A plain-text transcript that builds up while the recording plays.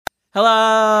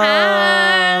Hello!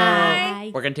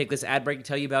 Hi. We're going to take this ad break to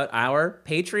tell you about our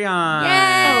Patreon. Yay! Oh,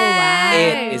 wow.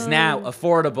 It is now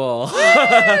affordable.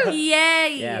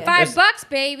 Yay! Yeah. $5,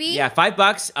 baby. Yeah,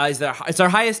 $5 it's our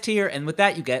highest tier, and with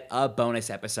that you get a bonus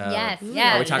episode. Yes, Where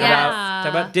yes, we talk yes.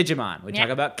 about Digimon. We Yeah. talk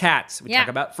about cats. We Yeah. talk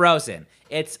about Frozen.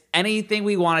 It's anything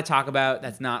we want to talk about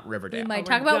that's not Riverdale. We might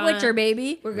We're talk about gonna- Witcher,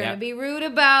 baby. We're going Yeah. to be rude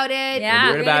about it. Yeah.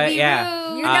 We're rude about it,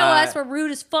 yeah. Rude. You know us, we're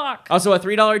rude as fuck. Also, a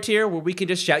 $3 tier where we can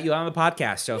just shout you out on the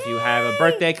podcast. So if you have a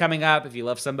birthday coming up, if you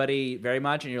love somebody very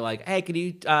much, and you're like, "Hey, can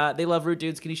you? They love Rude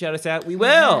Dudes. Can you shout us out?" We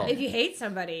will. If you hate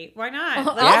somebody, why not?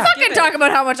 I'll Yeah. fucking talk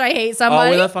about how much I hate Oh,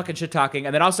 somebody. we love fucking shit talking.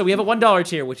 And then also we have a $1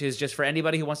 tier, which is just for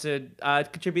anybody who wants to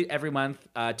contribute every month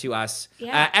to us.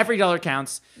 Yeah. Every dollar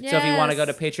counts. So if you want to go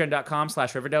to Yes.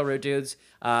 patreon.com/Riverdale Rude Dudes,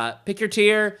 pick your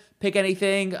tier, pick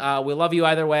anything. We love you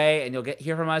either way, and you'll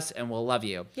hear from us, and we'll love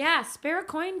you. Yeah, spare a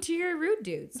coin to your rude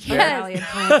dudes. Yes. Valley of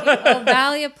Plenty. Oh,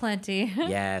 Valley of Plenty.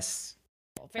 Yes.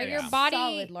 But Yeah. your body,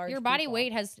 Solid, large your body people.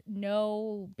 weight has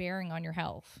no bearing on your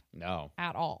health No.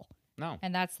 at all, No.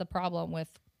 and that's the problem with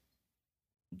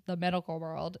the medical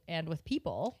world and with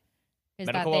people, is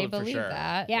Medical that they world, for believe sure.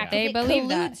 that. Yeah, they it believe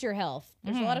colludes that. your health.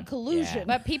 There's a Mhm. lot of collusion. Yeah.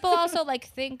 But people also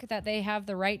think that they have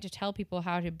the right to tell people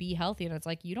how to be healthy, and it's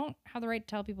like you don't have the right to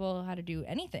tell people how to do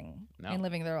anything No. in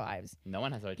living their lives. No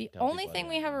one has a right to The tell only people thing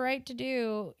we anything. have a right to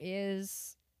do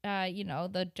is,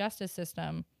 the justice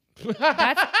system.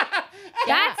 That's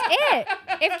it.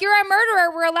 If you're a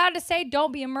murderer, we're allowed to say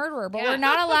don't be a murderer, but Yeah. we're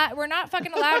not allowed. We're not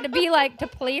fucking allowed to be like to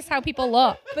police how people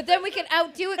look. but then we can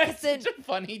outdo it because then. Such a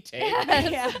funny take.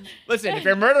 Yeah. Listen, if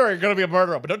you're a murderer, you're gonna be a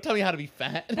murderer, but don't tell me how to be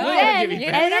fat. No, Don't yeah, give me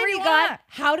yeah. fat. And then Whatever you you got want.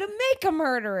 how to make a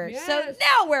murderer. So Yes.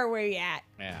 now where are we at?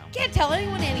 Yeah. Can't tell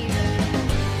anyone anything.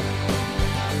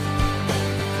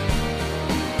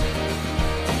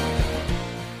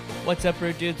 What's up,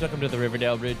 Rude Dudes? Welcome to the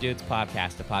Riverdale Rude Dudes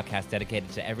podcast, a podcast dedicated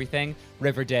to everything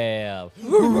Riverdale.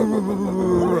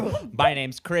 My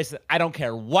name's Chris. I don't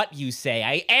care what you say.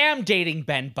 I am dating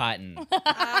Ben Button.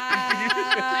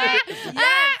 I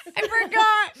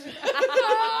forgot.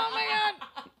 Oh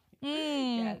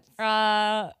my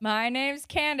god. My name's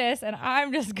Candace, and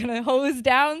I'm just gonna hose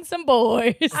down some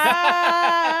boys.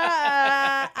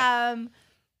 My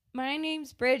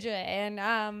name's Bridget,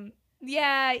 and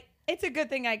yeah, it's a good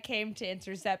thing I came to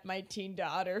intercept my teen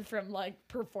daughter from like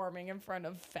performing in front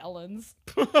of felons.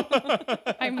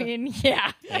 I mean,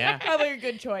 yeah, Yeah. Probably a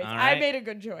good choice. All I right. made a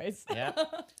good choice. Yeah.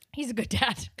 he's a good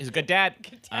dad. He's a good dad,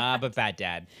 but bad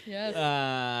dad. Yes.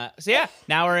 So yeah,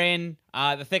 now we're in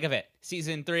the thick of it.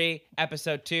 Season 3,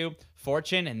 episode 2,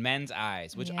 Fortune in Men's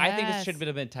Eyes, which I think this Yes. should have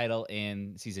been a title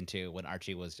in season 2 when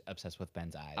Archie was obsessed with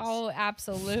Ben's eyes. Oh,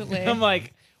 absolutely. I'm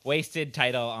like, wasted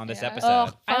title on this Yeah. episode. Oh,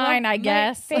 fine, I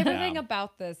guess. My favorite Yeah. thing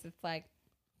about this, it's like,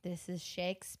 this is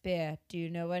Shakespeare. Do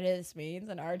you know what this means?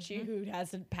 And Archie, who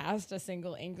hasn't passed a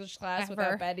single English class Ever.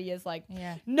 without Betty, is like,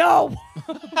 Yeah. no.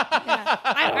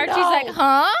 I don't Archie's know. like,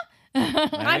 huh?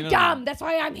 I'm dumb. That's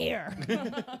why I'm here.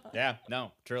 Yeah,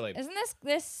 no, truly. Isn't this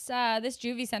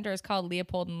juvie center is called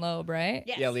Leopold and Loeb, right?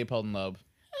 Yes. Yeah, Leopold and Loeb.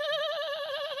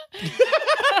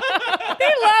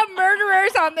 They love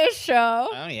murderers on this show.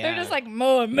 Oh, yeah. They're just like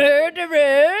more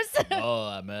murderers. Oh,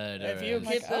 I'm murderous. If you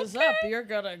keep this up, you're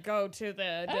gonna go to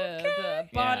the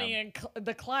Bonnie and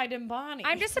the Clyde and Bonnie.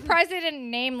 I'm just surprised they didn't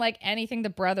name like anything the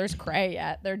Brothers Cray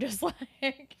yet. They're just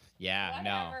like Yeah,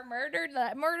 whatever,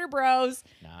 murder bros.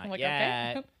 no, I'm not like,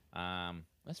 yet. okay.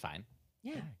 That's fine.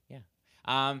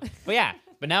 yeah.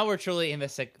 But now we're truly in the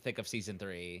thick of season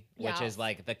 3, which Yeah. is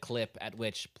like the clip at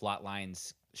which plot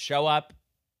lines show up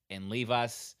and leave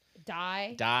us,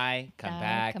 Die. come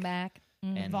back, Come back.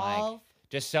 Mm. and Evolve. like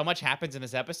just so much happens in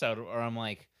this episode, where I'm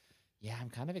like, yeah, I'm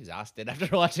kind of exhausted after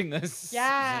watching this.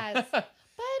 Yes. But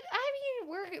I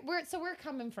mean, we're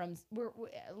coming from we're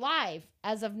live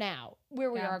as of now,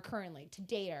 where we Yeah. are currently to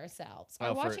date ourselves.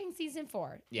 Oh, We're for- watching season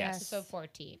 4, Yes. episode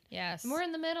 14. Yes. And we're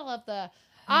in the middle of the.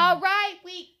 All right,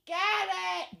 we get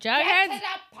it. Get Jughead's- to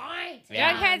the point.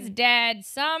 Yeah. Jughead's dead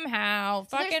somehow.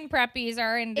 So there's- Fucking preppies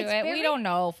are into it's it. very- We don't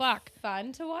know. Fuck.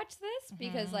 Fun to watch this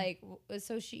because Mhm. like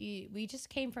so we just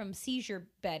came from seizure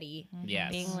Betty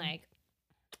Yes. being like,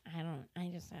 I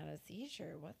just had a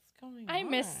seizure. What's going on? I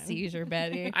miss Seizure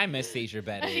Betty. I miss Seizure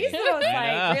Betty. She's the most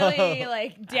I like know. really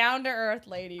like down to earth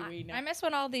lady we know. I miss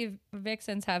when all the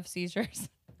vixens have seizures.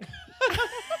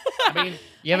 I mean,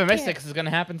 you have a I Mystic, can't. this is going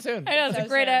to happen soon. I know it's So a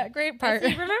great, sad. great I part. see,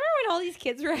 remember when all these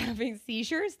kids were having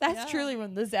seizures? That's Yeah. truly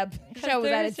when this show was at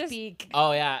there's its just- peak.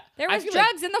 Oh, yeah. There I was feel like-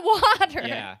 drugs in the water.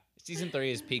 yeah. Season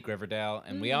 3 is peak Riverdale,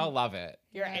 and we all love it.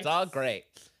 You're It's all great.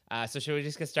 So should we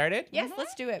just get started? Yes,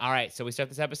 let's do it. All right, so we start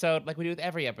this episode like we do with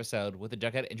every episode with a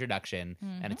Jughead introduction,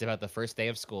 and it's about the first day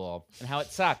of school and how it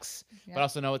sucks. Yep. But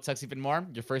also know what sucks even more?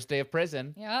 Your first day of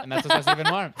prison. Yep. And that's what sucks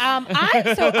even more. I've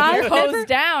Goes never,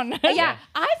 down. yeah,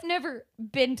 I've never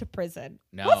been to prison.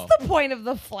 No. What's the point of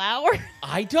the flower?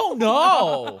 I don't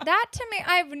know. That to me,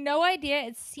 I have no idea.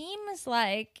 It seems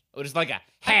like It was just like a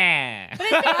ha.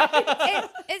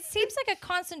 it seems like a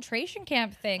concentration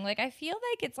camp thing. Like I feel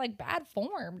like it's like bad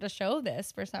form to show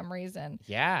this for some reason.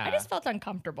 Yeah. I just felt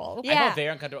uncomfortable. I Yeah. felt very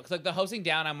uncomfortable. Because like the hosting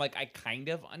down, I'm like, I kind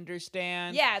of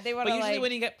understand. Yeah, they want But to usually like.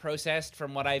 when you get processed,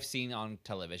 from what I've seen on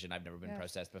television, I've never been Yeah.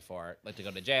 processed before, like to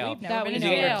go to jail. We've never That been we in You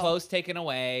get your jail. clothes taken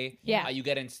away. Yeah. You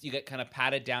get kind of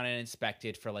patted down and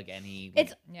inspected for like any.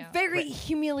 It's Yeah. very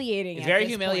humiliating. It's at very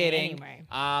this point humiliating. anyway.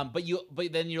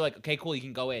 But then you're like, okay, cool, you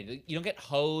can go in. You don't get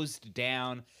hosed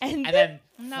down And and then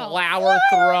No. flour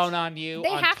thrown on you They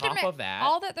on have top to of that.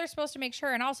 all that they're supposed to make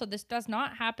sure. And also, this does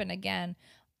not happen again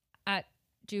at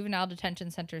juvenile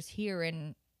detention centers here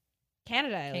in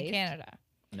Canada, at least. Canada.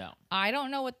 No. I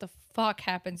don't know what the fuck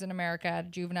happens in America at a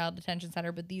juvenile detention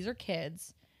center, but these are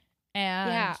kids. And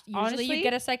Yeah, usually honestly, you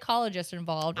get a psychologist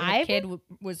involved. And the I've- kid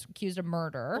was accused of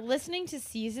murder. Listening to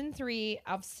season 3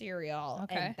 of Serial,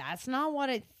 Okay. and that's not what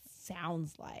it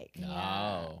sounds like.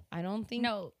 No. I don't think.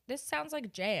 No, this sounds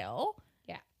like jail.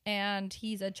 Yeah. And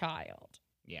he's a child.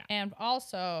 Yeah. And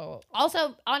also,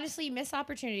 Also, honestly, missed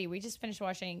opportunity. We just finished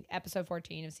watching episode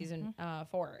 14 of season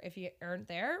 4. If you aren't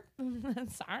there,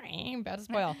 sorry, I'm about to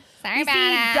spoil. sorry You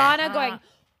see Donna going.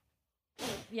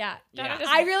 Yeah. Yeah.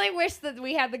 I really wish that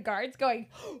we had the guards going.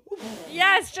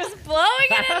 Yes, just blowing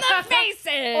it in the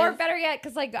faces. Or better yet,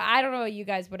 because like I don't know you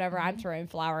guys, whatever. I'm throwing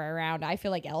flour around. I feel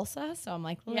like Elsa, so I'm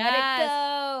like, let Yes. it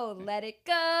go, let it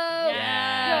go.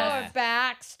 Yes. Your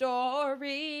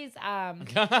backstories.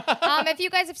 if you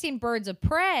guys have seen Birds of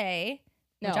Prey,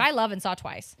 which No. I love and saw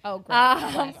twice. Oh,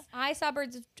 great. I saw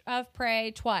Birds of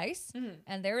Prey twice,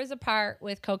 and there is a part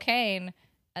with cocaine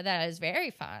that is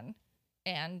very fun,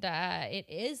 and it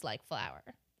is like flour.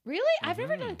 Really? I've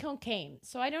never done cocaine,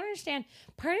 so I don't understand.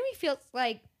 Part of me feels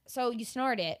like so you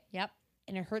snort it, Yep,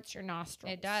 and it hurts your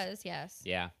nostrils. it does. Yes.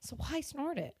 Yeah. So why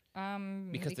snort it?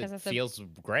 Because it it's the- feels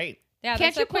great. yeah.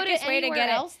 Can't that's you the put it quickest way to anywhere get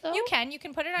else, it. though? You can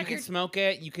put it You on can your. smoke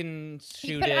it. You can You shoot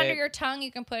can put it under it. your tongue.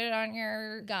 You can put it on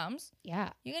your gums.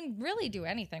 Yeah. You can really do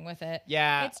anything with it.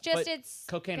 Yeah. It's just but it's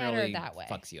cocaine better really that way.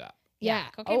 fucks you up. Yeah.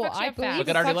 cocaine fucks you I up believe fast. Look it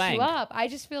at Artie fucks Lang. you up. I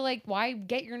just feel like why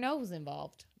get your nose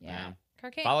involved? Yeah.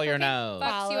 Cocaine, Follow your cocaine nose. Fucks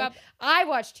you Follow- up. I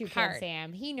watched Toucan Hard.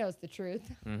 Sam. He knows the truth.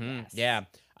 Mm-hmm. Yes. Yeah.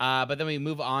 But then we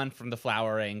move on from the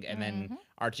flowering, and then Mhm.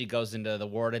 Archie goes into the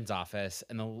warden's office,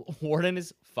 and the warden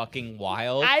is fucking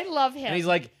wild. I love him. And he's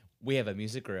like, "We have a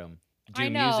music room. Do I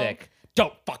know. music.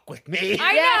 Don't fuck with me."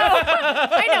 I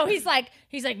know. I know. He's like,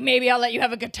 maybe I'll let you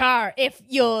have a guitar if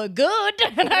you're good.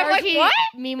 And I'm like, Archie, what?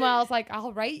 Meanwhile, it's like,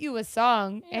 I'll write you a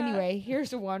song. Yeah. Anyway,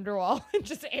 here's a Wonderwall.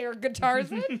 Just air guitars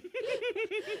in.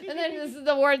 And then this is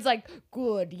the words like,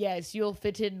 good, yes, you'll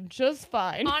fit in just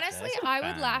fine. Honestly, That's I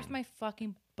would laugh fine. my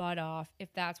fucking butt off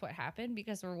if that's what happened,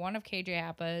 because for one of KJ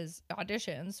Appa's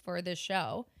auditions for this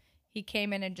show, he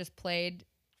came in and just played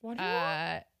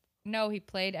no, he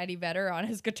played Eddie Vedder on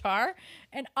his guitar,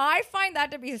 and I find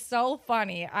that to be so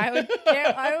funny.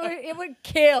 It would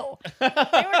kill. It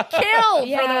would kill for the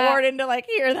Yeah. warden to like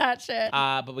hear that shit.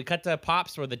 But we cut to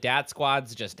Pops where the dad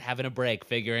squad's just having a break,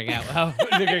 figuring out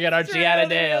Archie out of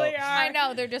jail. I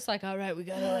know, they're just like, all right, we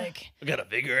gotta like, We gotta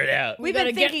figure it out. We've gotta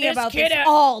been get thinking this about kid this out.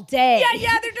 all day.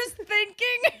 yeah, they're just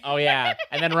thinking. Oh yeah,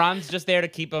 and then Ron's just there to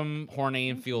keep them horny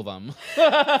and fuel them. So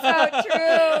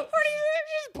true.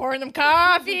 Just pouring them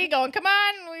coffee, going, come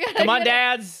on, we gotta Come on, get it."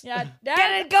 dads. Yeah,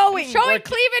 Get it going. Showing Work-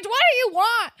 cleavage. What do you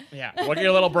want? Yeah, work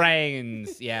your little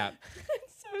brains. Yeah,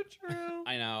 So true.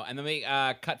 I know. And then we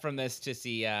cut from this to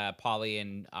see Polly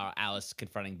and Alice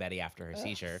confronting Betty after her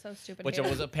seizure, So stupid. which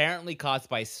was apparently caused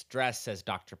by stress, says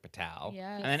Dr. Patel.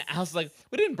 Yes. And then Alice is like,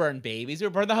 "We didn't burn babies. We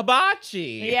burned the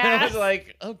hibachi." And I was Yes.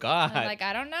 like, "Oh God." I'm like,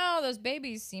 I don't know. Those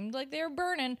babies seemed like they were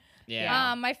burning.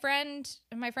 yeah. My friend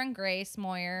Grace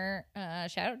Moyer,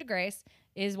 shout out to Grace,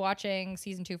 is watching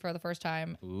season 2 for the first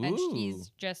time, and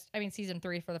she's Ooh. season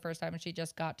 3 for the first time, and she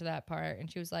just got to that part,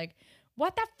 and she was like,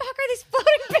 "What the fuck are these floating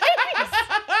babies?"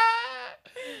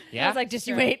 Yeah. I was like, "Just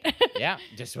you wait." Yeah.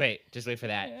 Just wait for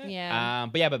that. Yeah.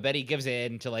 But Betty gives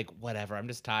in to like, whatever, I'm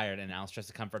just tired. And Alice tries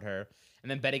to comfort her.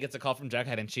 And then Betty gets a call from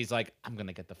Jughead and she's like, I'm going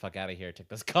to get the fuck out of here. Take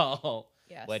this call.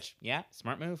 Yes. Which, yeah,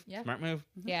 smart move. Yeah. Smart move.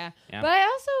 Yeah. Yeah. But I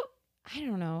also, I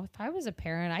don't know. If I was a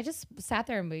parent, I just sat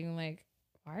there and being like,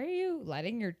 why are you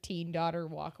letting your teen daughter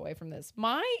walk away from this?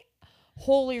 My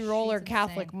holy roller She's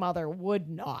Catholic insane. mother would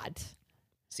not.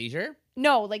 Seizure?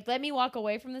 No, like let me walk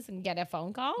away from this and get a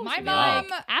phone call. My She'd be mom-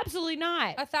 like, absolutely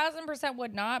not. 1,000%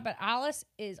 would not, but Alice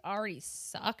is already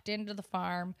sucked into the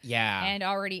farm Yeah. and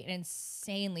already an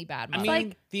insanely bad I mother.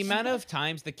 mean, the amount of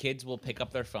times the kids will pick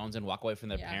up their phones and walk away from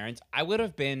their Yeah. parents, I would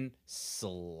have been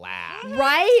slapped.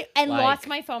 Right? And Like- lost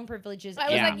my phone privileges. I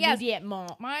was Yeah. like, yes, Immediate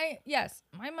mom. my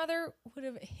mother would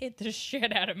have hit the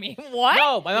shit out of me. What?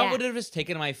 No, my mom Yeah. would have just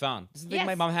taken my phone. This is the thing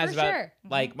my Yes, mom has for about sure.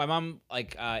 like my mom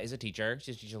is a teacher.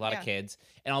 She teaches a lot Yeah. of kids,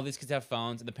 and all these kids have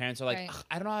phones, and the parents are like, Right. "Ugh,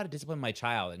 I don't know how to discipline my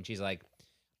child, and she's like,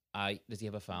 does he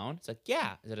have a phone? It's like,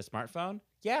 yeah. Is it a smartphone?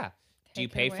 Yeah. Do you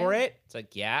Take it pay for away. it? It's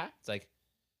like, yeah. It's like,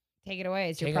 Take it away.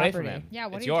 It's take your it away from property. him. Yeah,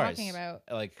 what It's are you yours. talking about?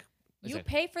 Like, You it's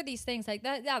pay for these things like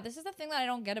that. Yeah, this is the thing that I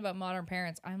don't get about modern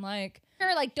parents. I'm like,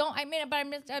 sure, like don't. I mean, but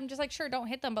I'm just like, sure, don't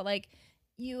hit them, but like,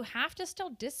 you have to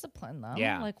still discipline them.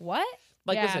 Yeah. Like what?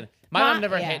 like Yeah. listen, my mom Ma-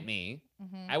 never yeah. hit me.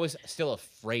 Mhm. I was still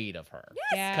afraid of her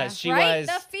Yeah. because she right? was.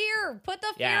 The fear. Put the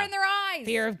fear Yeah. in their eyes.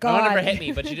 Fear of My God. mom never hit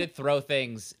me, but she did throw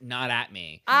things not at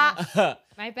me.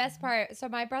 My best part. So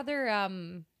my brother,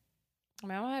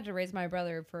 my mom had to raise my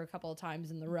brother for a couple of times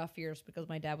in the rough years because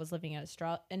my dad was living in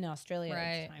Australia at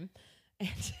Right. the time. And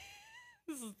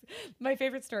this is my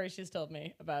favorite story she's told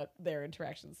me about their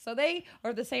interactions. So they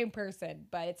are the same person,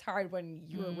 but it's hard when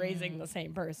you are raising the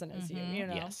same person as you. You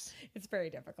know, Yes. it's very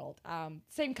difficult.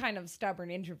 Same kind of stubborn,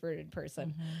 introverted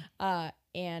person.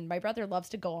 And my brother loves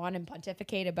to go on and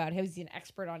pontificate about how he's an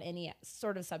expert on any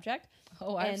sort of subject.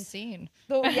 Oh, I've And- seen.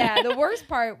 The worst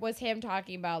part was him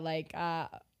talking about like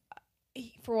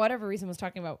he, for whatever reason was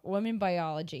talking about women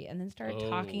biology and then started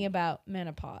talking Oh. about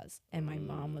menopause, and my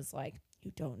mom was like,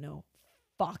 you don't know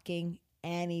fucking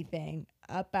anything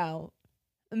about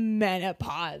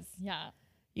menopause. Yeah.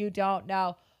 You don't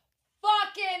know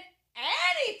fucking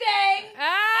anything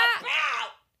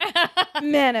about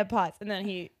menopause. And then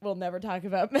he will never talk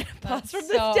about menopause That's from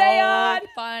this so day on.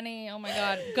 funny. Oh my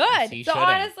god. Yes, Good. he So shouldn't.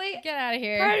 honestly, Get out of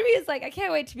here. part of me is like, I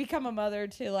can't wait to become a mother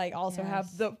to like also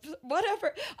have the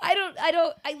whatever.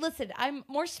 I listen, I'm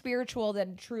more spiritual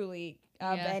than truly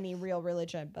of Yeah. any real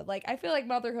religion, but like I feel like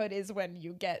motherhood is when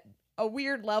you get a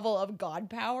weird level of God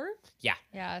power.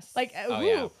 Yes. Like Oh,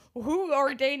 yeah. who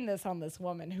ordained this on this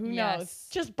woman? Who knows? Yes.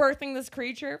 Just birthing this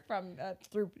creature from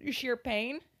through sheer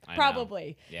pain, I know.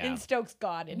 probably Yeah. invokes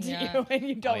God into Yeah. you, and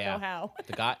you don't yeah. know how.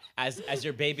 The God, as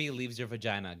your baby leaves your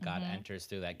vagina, God enters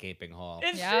through that gaping hole.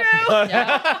 It's Yep. true.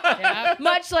 Yep.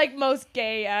 Much like most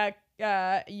gay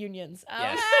unions.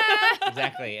 Yes.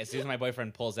 Exactly. As soon as my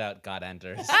boyfriend pulls out, God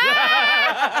enters.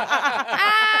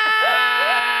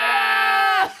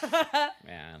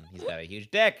 Man, he's got a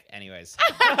huge dick. Anyways,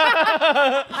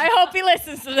 I hope he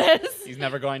listens to this. he's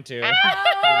never going to. That's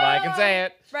why I can say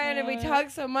it. Brandon, we talk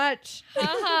so much.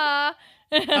 Uh-huh.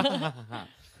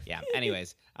 Yeah.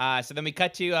 Anyways, so then we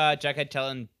cut to Jughead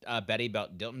telling Betty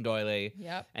about Dilton Doily,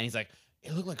 Yep. and he's like,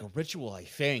 "It looked like a ritual, I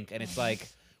think." And it's like,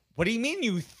 "What do you mean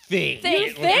you think?" You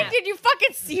It was- think? Did you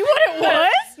fucking see what it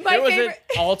was? My There was favorite.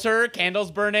 an altar,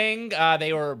 candles burning. They had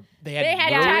They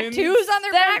had ruins. tattoos on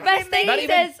their The back. best thing Not he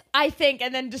even- says, I think,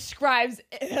 and then describes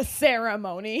a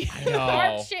ceremony. I know.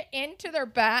 Carved shit into their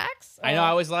backs. I know.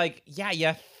 I was like, "Yeah,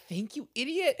 you think, you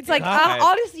idiot." It's like, God.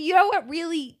 honestly, you know what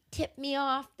really tipped me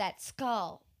off? That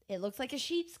skull. It looks like a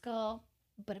sheep skull,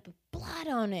 but it put blood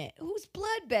on it. Whose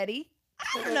blood, Betty?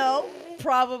 I don't know.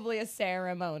 Probably a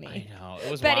ceremony. I know.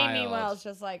 It was Betty, wild. meanwhile, is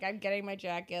just like, I'm getting my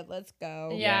jacket. Let's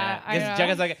go. Yeah. I Because know.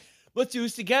 Jughead's like, "Let's do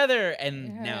this together," and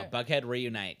Yeah. now Bughead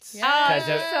reunites. Yeah. Oh, Because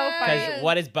that's so funny. Because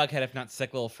what is Bughead if not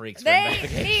sick little freaks for They need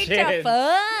investigation? to fuck.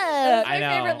 I My know.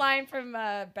 favorite line from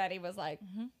Betty was like,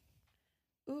 Mhm.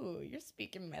 "Ooh, you're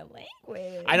speaking my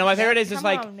language." I know, my favorite is just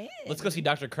Come like, on in. "Let's go see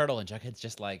Dr. Curdle," and Jughead's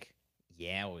just like,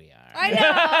 "Yeah, we are." I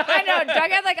know.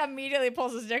 Jughead like immediately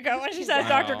pulls his dick out when she says I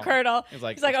Dr. know. Curdle. He's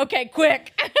like, He's like, okay,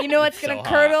 quick. You know what's gonna So hot.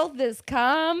 curdle this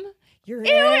cum? Your But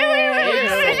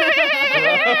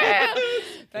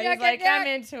Yeah, he's like, yeah. I'm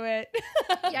into it.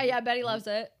 yeah. Betty loves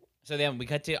it. So then we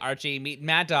cut to Archie meeting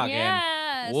Mad Dog,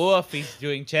 Yes. and woof, he's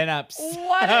doing chin-ups.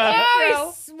 What an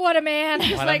Oh, intro. what a man.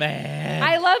 What like, a man.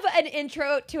 I love an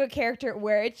intro to a character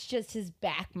where it's just his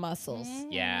back muscles.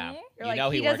 Yeah. You're You like, know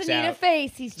he, he doesn't works need a out.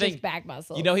 face. He's Thing- just back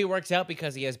muscles. You know he works out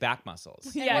because he has back muscles.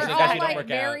 Yeah, We're So Most guys all who don't like work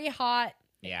very hot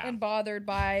Yeah. and bothered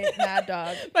by Mad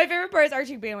Dog. My favorite part is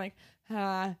Archie being like,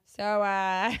 we're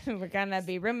gonna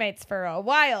be roommates for a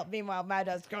while. Meanwhile, Mad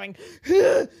Dog's going,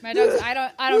 Mad Dog's,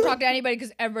 I don't talk to anybody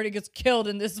because everybody gets killed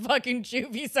in this fucking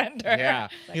juvie center. Yeah.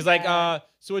 He's like,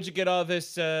 so where'd you get all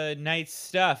this nice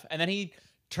stuff? And then he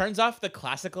turns off the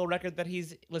classical record that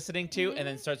he's listening to and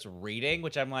then starts reading,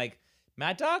 which I'm like,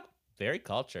 Mad Dog, very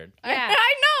cultured. Yeah.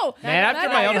 I know. know. Man after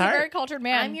my own He's a heart. very cultured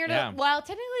man. I'm here to. Yeah. Well,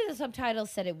 technically, the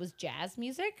subtitles said it was jazz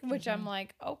music, which I'm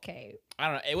like, okay, I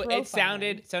don't know. It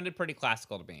Profiling. sounded pretty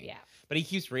classical to me. yeah. But he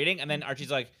keeps reading, and then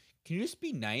Archie's like, "Can you just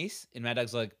be nice?" And Mad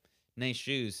Dog's like, "Nice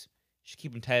shoes. You should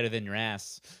keep them tighter than your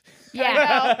ass."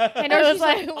 Yeah. And I was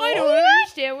like, I "What?" don't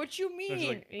understand what you mean. Archie's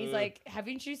like, And he's like,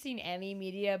 haven't you seen any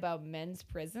media about men's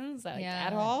prisons like, Yeah.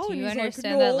 at all? Do And you he's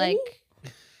understand like, that? "No."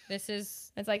 Like, this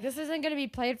is. It's like, this isn't going to be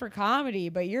played for comedy,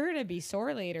 but you're going to be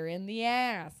sore later in the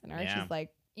ass. And Archie's Yeah. like,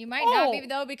 You might not be Oh.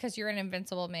 though because you're an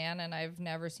invincible man, and I've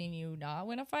never seen you not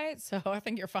win a fight. So I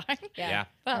think you're fine. Yeah.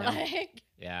 But Yeah. like,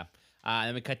 Yeah. And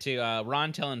then we cut to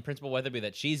Ron telling Principal Weatherby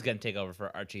that she's going to take over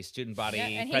for Archie's student body yeah,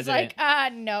 and he's president.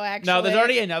 like, no, actually, No, there's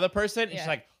already another person. And Yeah. she's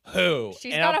like, who?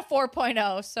 She's And got of- a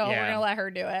 4.0, so we're Yeah. gonna let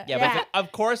her do it. Yeah, Yeah. but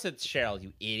of course it's Cheryl,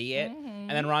 you idiot. Mhm. And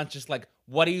then Ron's just like,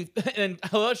 what do you... And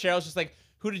hello, Cheryl's just like,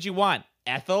 who did you want?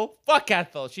 Ethel? Fuck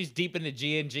Ethel. She's deep into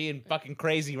G&G and fucking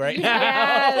crazy right Yeah,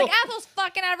 now. it's like Ethel's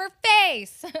fucking out of her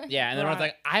face. Yeah, and then Ron's Right.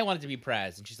 like, I wanted to be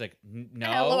pres. And she's like,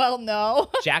 no. LOL, no.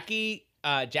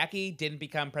 Jackie didn't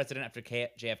become president after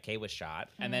JFK was shot.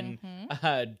 And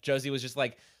then Josie was just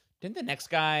like, didn't the next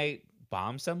guy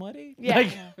bomb somebody? Yeah. Like,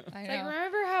 I It's like, know.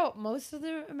 remember how most of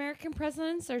the American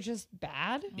presidents are just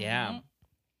bad? yeah. Mhm.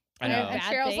 I know. And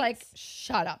Bad Cheryl's things. like,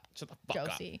 shut up, Shut the fuck up.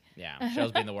 Josie. Yeah,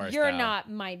 Cheryl's being the worst. You're though. not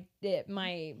my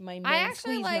main actually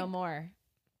squeeze like- no more.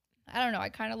 I don't know. I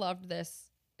kind of loved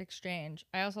this exchange.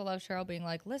 I also love Cheryl being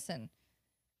like, listen,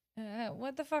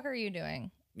 what the fuck are you doing?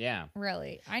 Yeah.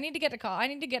 Really? I need to get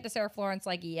to Sarah Florence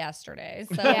like yesterday.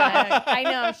 So Yeah, I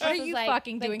know. What are She's you like,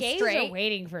 fucking the doing gays straight? are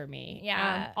waiting for me.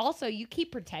 Yeah. Also, you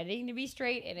keep pretending to be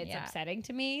straight, and it's Yeah. upsetting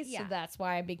to me. So Yeah. that's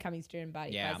why I'm becoming student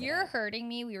body Yeah. president. You're hurting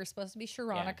me. We were supposed to be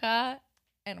Sharonica,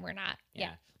 and we're not.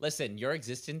 Yeah. Listen, your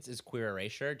existence is queer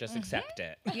erasure. Just accept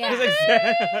it. Yeah. Just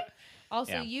accept-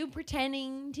 Also, Yeah. you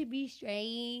pretending to be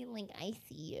straight, like I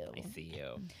see you. I see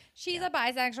you. She's a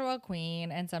bisexual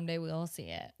queen, and someday we'll see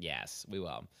it. Yes, we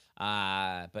will.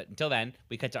 But until then,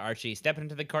 we cut to Archie stepping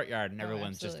into the courtyard, and Oh,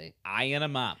 everyone's absolutely. just eyeing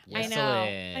him up. I know. Whistling.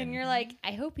 And you're like,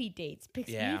 I hope he dates, picks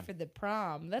Yeah. me for the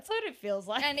prom. That's what it feels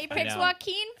like. And he I picks know.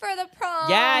 Joaquin for the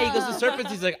prom. Yeah, he goes to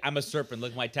serpents. He's like, I'm a serpent.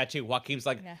 Look at my tattoo. Joaquin's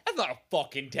like, Yeah. that's not a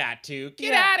fucking tattoo.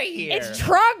 Get Yeah. out of here. It's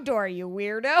Trogdor, you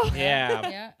weirdo. Yeah.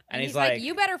 Yeah. And he's like, like-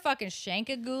 you better fucking shank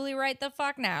a ghoulie right the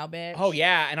fuck now, bitch. Oh,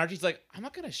 yeah. And Archie's like, I'm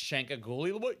not going to shank a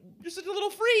ghoulie. What? You're such a little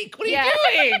freak. What are Yeah.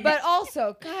 you doing? But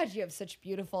also, God, you have such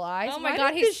beautiful eyes. Oh my Why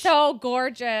god, did he's the sh- so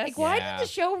gorgeous. Like, why Yeah. did the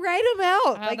show write him out?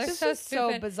 Oh, like, they're this so is so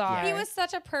stupid. bizarre. He was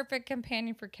such a perfect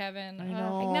companion for Kevin. I I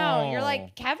know. know. You're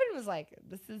like, Kevin was like,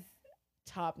 this is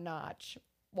top notch.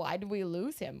 Why did we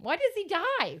lose him? Why does he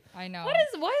die? I know. Why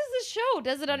does the show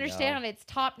doesn't understand its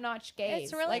top notch gays?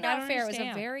 It's really Like, I not don't fair. It was a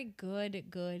understand. very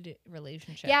good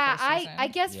relationship. Yeah, first I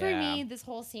season. guess for Yeah. me, this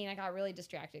whole scene, I got really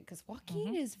distracted because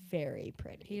Joaquin is very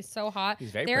pretty. He's so hot.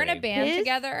 He's very They're in a pretty. band His-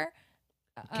 together.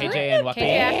 KJ and Joaquin.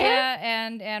 KJ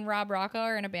band? and Rob Rocco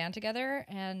are in a band together,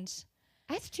 and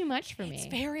That's too much for me. it's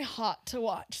very hot to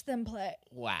watch them play.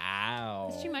 Wow.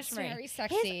 It's too much It's for me. very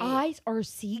sexy. His eyes are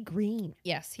sea green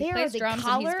Yes, he They are plays the drums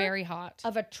and he's color very hot.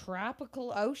 of a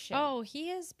tropical ocean. Oh, he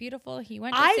is beautiful. He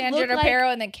went to I San look like- Junipero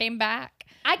and then came back.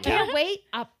 I can't wait.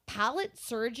 A palate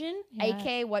surgeon, Yes.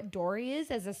 aka what Dory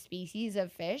is as a species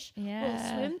of fish, will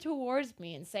Yeah. swim towards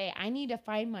me and say, I need to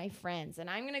find my friends. And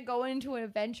I'm going to go into an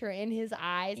adventure in his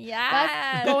eyes.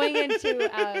 Yes. Thus going into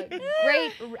a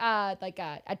great, like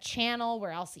a channel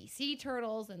where I'll see sea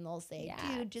turtles and they'll say,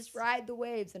 dude, just Yes. ride the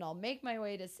waves and I'll make my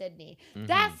way to Sydney. Mhm.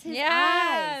 That's his Yes.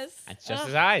 eyes. That's just Ugh.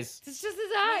 his eyes. It's just his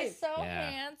He's eyes. so Yeah.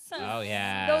 handsome. Oh,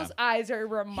 yeah. Those eyes are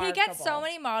remarkable. He gets so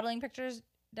many modeling pictures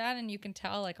done, and you can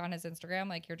tell, like, on his Instagram,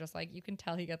 like, you're just like, you can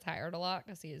tell he gets hired a lot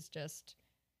because he is just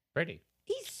Pretty.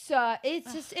 He's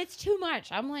it's just it's too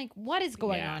much. I'm like, what is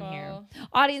going Yeah. on here? beautiful.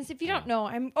 Audience, if you don't know,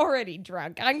 I'm already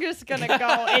drunk. I'm just gonna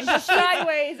go into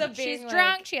sideways of being She's like,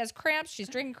 drunk. She has cramps. She's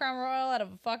drinking Crown Royal out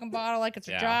of a fucking bottle like it's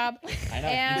her Yeah. job. I know.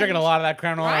 And You're drinking a lot of that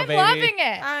Crown Royal, I'm baby. loving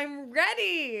it. I'm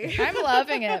ready. I'm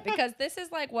loving it because this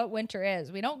is like what winter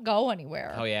is. We don't go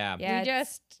anywhere. Oh, yeah. Yeah, we it's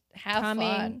just have coming.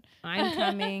 fun. I'm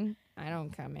coming. I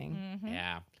don't coming. Mhm.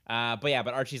 Yeah.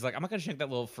 But Archie's like, I'm not going to shank that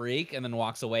little freak, and then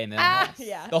walks away, and then Ah.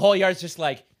 Yeah. the whole yard's just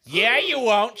like, yeah, you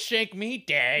won't shank me,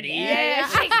 daddy. Yeah,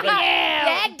 Shake me down.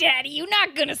 Yeah, daddy, you're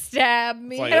not gonna stab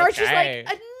me. It's like, And Archie's okay.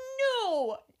 like,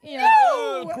 no, Yeah.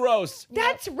 Oh, no. gross.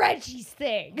 That's Reggie's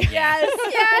thing. Yes,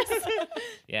 yes.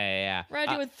 Yeah.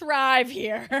 Reggie would thrive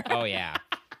here. Oh, yeah.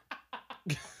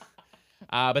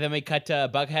 But then we cut to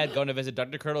Bughead going to visit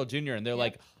Dr. Curdle Jr., and they're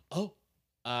like, oh,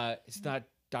 it's not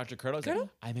Dr. Curdle. It's like,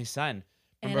 I'm his son.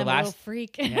 And Remember I'm a last- little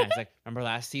freak. Yeah, it's like, remember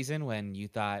last season when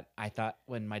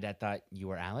when my dad thought you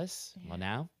were Alice? Well,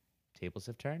 now tables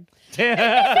have turned. So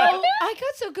I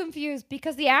got so confused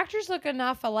because the actors look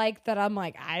enough alike that I'm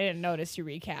like, I didn't notice you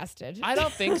recasted. I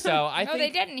don't think so. I No,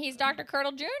 think they didn't. He's Dr.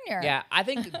 Curdle Jr. Yeah, I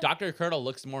think Dr. Curdle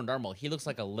looks more normal. He looks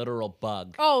like a literal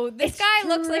bug. Oh, this It's guy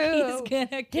looks like true. he's gonna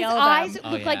His kill eyes them.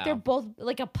 Oh, look like yeah. they're both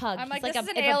like a pug. I'm He's like, this is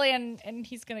an if alien, and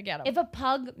he's gonna get him. If a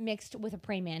pug mixed with a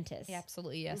praying mantis. Yeah,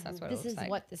 absolutely, yes, that's what This it looks is like.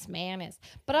 what this man is.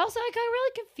 But also, I got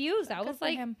really confused. I Good was for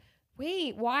like, him.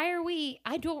 wait, why are we?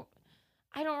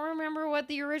 I don't remember what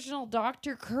the original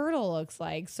Dr. Curdle looks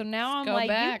like. So now I'm go like,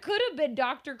 back. you could have been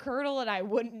Dr. Curdle and I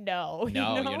wouldn't know. you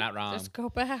No, know? you're not wrong. Just go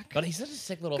back. But he's such a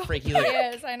sick little freak. He's He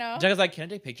like, is, I know. Jugga's like, can I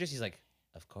take pictures? He's like,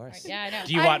 of course. Yeah, I know.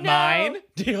 Do you I want know. mine?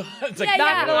 Do you? It's like, Yeah, Not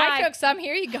yeah. gonna lie. I took some.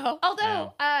 Here you go.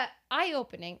 Although, eye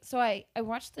opening. So I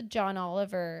watched the John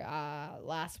Oliver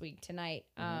last week tonight.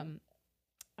 The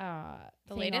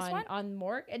Thing latest on, one? on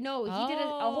morgue. No, he did a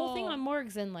whole thing Oh. on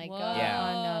morgues and like Yeah.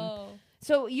 on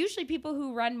So usually people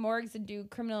who run morgues and do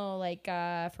criminal like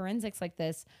forensics like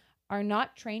this are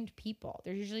not trained people.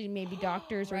 They're usually maybe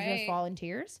doctors or just Right.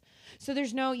 volunteers. So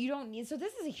there's no, you don't need. So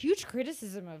this is a huge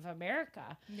criticism of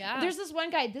America. Yeah. There's this one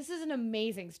guy. This is an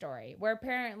amazing story where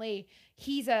apparently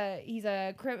he's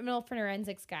a criminal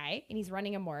forensics guy and he's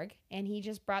running a morgue and he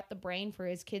just brought the brain for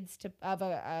his kids of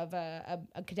a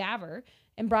cadaver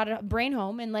and brought a brain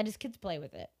home and let his kids play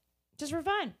with it just for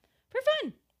fun.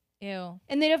 Ew.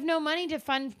 And they have no money to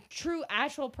fund true,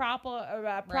 actual,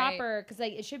 proper, because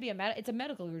like it should be it's a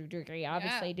medical degree,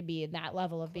 obviously, Yeah. to be in that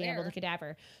level of being able to Clear.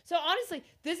 cadaver. So honestly,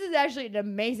 this is actually an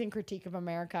amazing critique of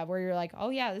America, where you're like, oh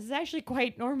yeah, this is actually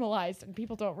quite normalized, and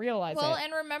people don't realize Well, it.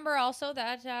 and remember also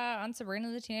that on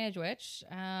Sabrina the Teenage Witch,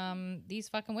 these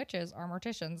fucking witches are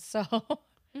morticians. So,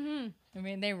 Mm-hmm. I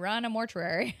mean, they run a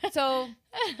mortuary. So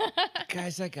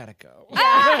guys, I gotta go.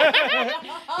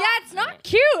 Yeah, it's not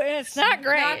cute. It's not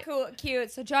great. not cool,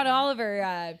 cute. So John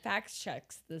Oliver fact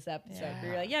checks this episode. Yeah.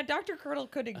 Where you're like, yeah, Dr. Curdle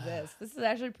could exist. This is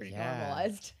actually pretty Yeah.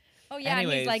 normalized. Oh yeah, and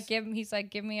Anyways. he's like,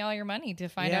 give me all your money to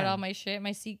find out Yeah. all my shit,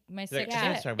 my sick like, shit.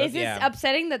 yeah. sorry, but Is this yeah.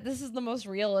 upsetting that this is the most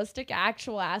realistic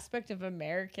actual aspect of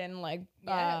American Yes,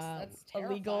 that's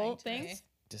illegal terrifying to me. things?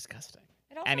 Disgusting.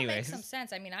 It also Anyways. makes some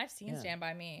sense. I mean, I've seen Yeah. Stand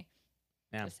By Me.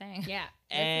 Yeah. Just saying. Yeah,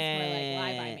 this is more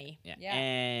like lie by me. Yeah. Yeah.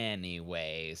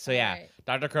 Anyway, so yeah, Alright.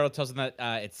 Dr. Curdle tells him that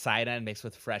it's cider mixed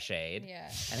with fresh aid. Yeah.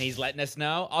 And he's letting us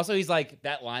know. Also, he's like,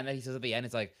 that line that he says at the end,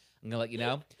 it's like, I'm going to let you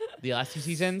know, the last 2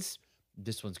 seasons,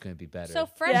 this one's going to be better. So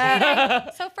Fresh Yeah.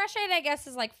 Aid, Fresh Aid, I guess,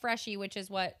 is like Freshie, which is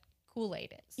what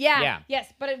Kool-Aid is. Yeah, Yeah.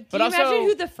 yes, but do But you also- imagine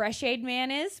who the Fresh Aid man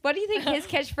is? What do you think his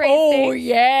catchphrase is?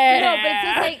 yeah. No, but it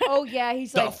says like, oh yeah,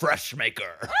 he's the like, fresh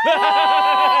maker.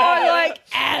 oh, like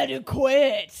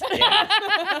adequate.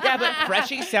 Yeah, but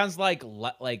Freshie sounds like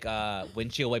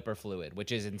windshield wiper fluid,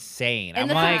 which is insane. And I'm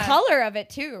the like, color of it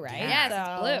too, right? Yes,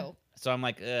 So- it's blue. so I'm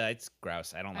like, it's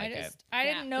gross. I don't like it. I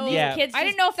Yeah. didn't know. These Yeah. kids I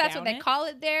didn't just know if that's what down they it. call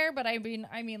it there, but I mean,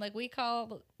 like we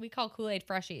call Kool-Aid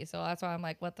Freshie, so that's why I'm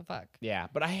like, what the fuck? Yeah,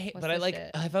 but I What's this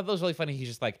shit? I thought that was really funny. He's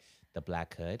just like, the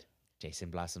Black Hood, Jason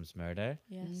Blossom's murder.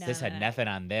 Yes. No. This had nothing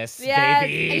on this, Yes,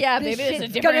 baby. yeah, This baby,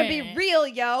 shit's it's gonna be different. real,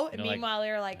 yo. And You're like, meanwhile,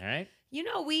 you're like, All right. you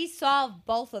know, we solved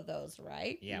both of those,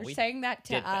 right? Yeah, You're we saying that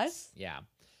to Did us. this.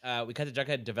 Yeah. We cut to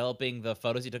Jughead developing the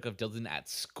photos he took of Dylan at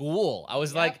school. I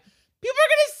was Yep. like, people are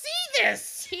going to see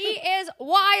this. He is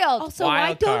wild. Also, why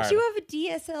Wild don't card. you have a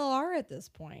DSLR at this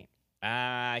point?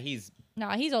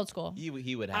 He's old school.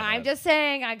 He would have. I'm a- just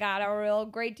saying, I got a real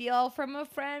great deal from a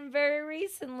friend very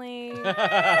recently.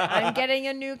 I'm getting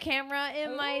a new camera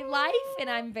in my life, and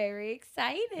I'm very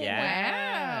excited.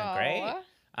 Yeah, Wow.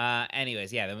 great.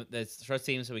 Anyways, yeah, the short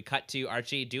scene. So we cut to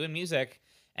Archie doing music,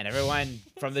 and everyone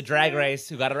from the drag race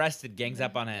who got arrested gangs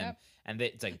up on him, Yep. and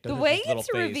it's like The "Look at way this little it's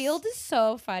face." revealed is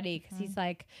so funny because he's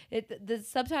like, the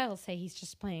subtitles say he's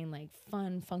just playing like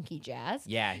fun, funky jazz.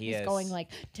 Yeah, he He's is going like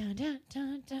dun dun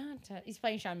dun dun dun. He's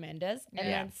playing Shawn Mendes, and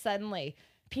Yeah. then suddenly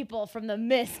people from the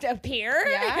mist appear.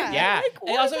 Yeah. Yeah, Like,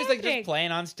 and what also is he's like happening? just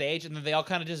playing on stage, and then they all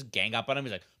kind of just gang up on him.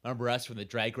 He's like, "Remember us from the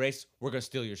drag race? We're gonna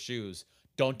steal your shoes.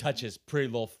 Don't touch his pretty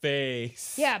little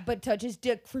face." Yeah, but touch his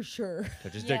dick for sure.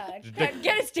 touch his Yeah, dick. His dick.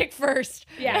 Get his dick first.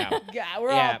 Yeah, yeah,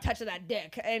 we're Yeah. all touching that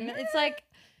dick, and it's like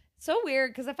so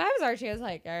weird because if I was Archie, I was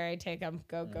like, all right, take him,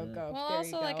 go, go, go. Well, There also,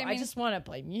 you go. like, I I mean- just want to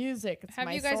play music. It's Have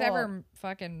my you guys soul. ever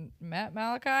fucking met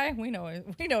Malachi? We know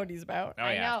what he's about. Oh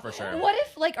I yeah, know. for sure. What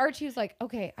if like Archie was like,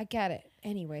 okay, I get it.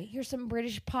 Anyway, here's some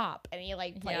British pop, and he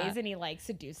like plays Yeah. and he like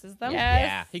seduces them. Yes.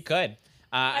 Yeah, he could.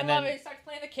 I And love then it. He starts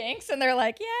playing the Kinks, and they're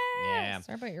like, Yeah. yeah.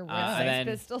 Sorry about your wrist. and then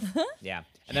Pistols. yeah,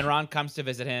 and then Ron comes to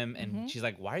visit him, and Mm-hmm. she's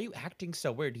like, "Why are you acting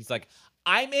so weird?" He's like,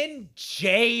 "I'm in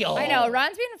jail." I know.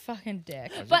 Ron's being a fucking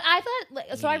dick. But I thought,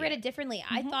 like, so I read Idiot. it differently.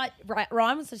 I thought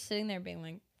Ron was just sitting there being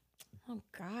like, "Oh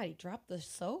God, he dropped the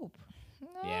soap.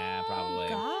 Yeah, probably.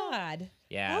 God,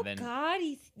 Yeah, oh then God,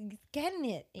 he's getting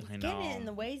it. He's I getting it know. in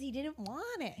the ways he didn't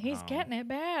want it." He's Oh. getting it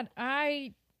bad.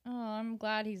 I'm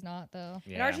glad he's not, though.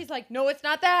 yeah. And Archie's like, "No, it's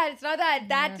not that. It's not that.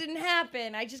 That Yeah. didn't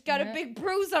happen. I just got Yeah. a big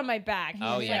bruise on my back."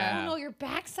 Oh, He's yeah. Like, "Oh no, your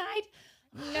backside."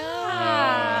 No.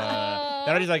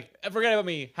 Then Archie's like, "Forget about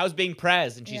me. How's being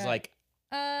prez?" And she's Yeah. like,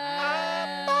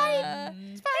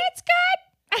 It's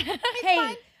good.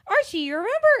 Hey, Archie, you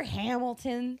remember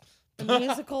Hamilton, the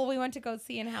musical we went to go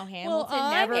see, and how Hamilton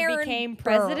I'm never Aaron became Burr.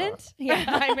 president? Yeah,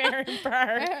 I'm Aaron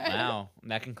Burr. "Wow,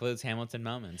 that concludes Hamilton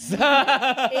moments." It's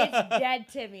dead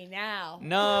to me now.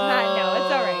 No. No,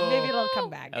 it's all right. Maybe it'll come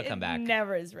back. It'll come back. It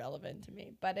never is relevant to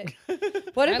me. But it.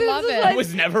 What if I this love was it. like- It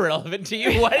was never relevant to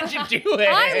you. Why did you do it?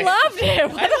 I loved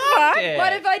it. What the fuck? it.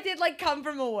 What if I did like come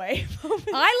from away?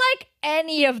 I like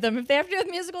any of them. If they have to do with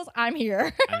musicals, I'm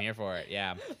here. I'm here for it.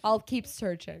 Yeah. I'll keep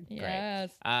searching.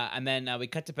 Yes. And then we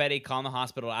cut to Betty calling the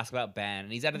hospital to ask about Ben,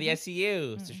 and he's out of the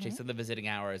ICU. So she takes on the visiting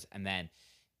hours, and then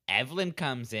Evelyn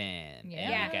comes in. And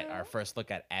Yeah. we get our first look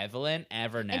at Evelyn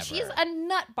ever never. And she's a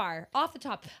nut bar off the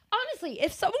top. Honestly,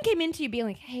 if someone came into you being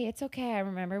like, "Hey, it's okay. I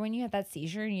remember when you had that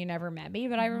seizure and you never met me,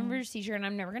 but I remember your seizure and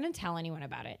I'm never going to tell anyone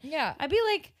about it." Yeah. I'd be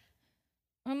like,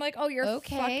 I'm like, oh, you're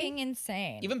Okay. fucking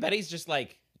insane. Even Betty's just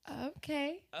like,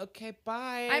 "Okay." okay,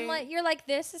 bye. I'm like, you're like,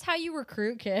 this is how you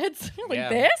recruit kids? Like Yeah.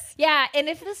 this? Yeah, and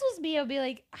if this was me, I'd be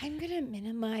like, "I'm going to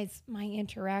minimize my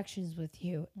interactions with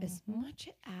you as much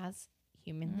as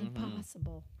humanly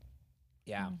possible."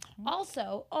 yeah.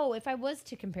 Also, if I was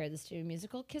to compare this to a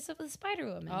musical, Kiss of the Spider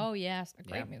Woman. Oh, yes. A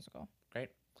great Yeah. musical. Great.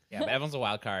 Yeah, but Evelyn's a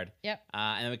wild card. Yep.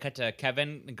 And then we cut to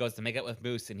Kevin and goes to make out with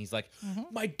Moose, and he's like, Mm-hmm.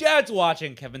 "My dad's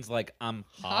watching." Kevin's like,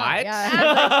 hot.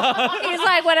 yeah. He's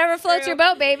like, whatever floats your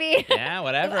boat, baby. Yeah,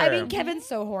 whatever. I mean, Kevin's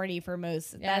so horny for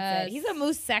Moose. That's Yes. it. He's a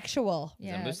moose sexual.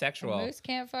 He's a moose sexual. Moose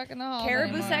can't fuck in the hall.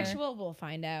 Caribou anymore. sexual, we'll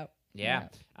find out. Yeah.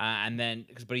 And then,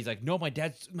 but he's like, "No, my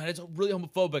dad's really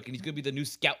homophobic, and he's gonna be the new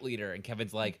scout leader." And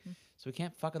Kevin's like, Mm-hmm. "So we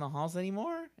can't fuck in the halls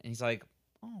anymore?" And he's like,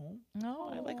 "Oh,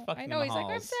 No. I like fucking I in know. the He's like, I'm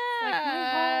halls. Like, my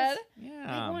sad. halls. I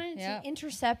yeah." wanted Yeah. to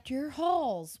intercept your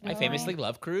halls. I with famously my-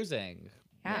 love cruising.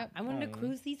 Yeah, Yep. I wanted to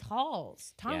cruise these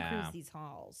halls. Tom Yeah. cruise these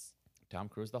halls. Tom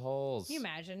Cruise the holes. Can you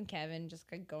imagine Kevin just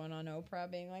like going on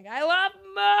Oprah being like, "I love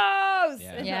Moose,"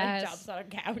 Yeah. and Yes. like jumps on a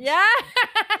couch. Yes.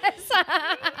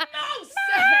 Moose.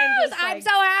 And just, I'm like, so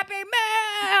happy,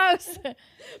 Moose.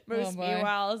 Moose. Oh, boy.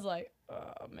 Meanwhile, is like,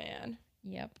 "Oh man,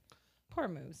 Yep. poor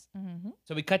Moose." Mm-hmm.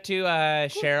 So we cut to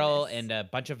Cheryl Goodness. and a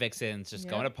bunch of vixens just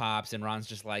Yep. going to Pops, and Ron's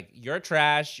just like, "You're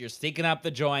trash. You're stinking up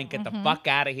the joint. Get the fuck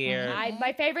out of here."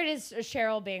 My favorite is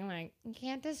Cheryl being like, "You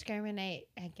can't discriminate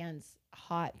against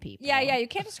hot people." Yeah, yeah. You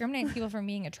can't discriminate people from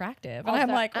being attractive. And I'm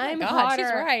Also, like, oh I'm my God, she's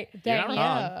hotter right. You're not than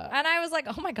wrong. you. And I was like,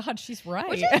 oh my God, she's right.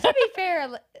 Which is, to be fair,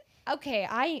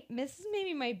 okay, this is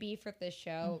maybe my beef with this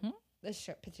show. Mhm. This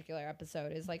particular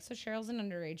episode is like, so Cheryl's an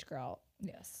underage girl.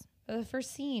 yes. For the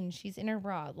first scene, she's in her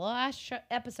bra. The last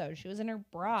episode, she was in her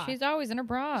bra. She's always in her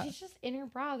bra. She's just in her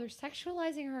bra. They're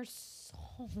sexualizing her so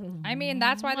I mean,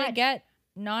 that's why they much. get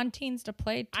non-teens to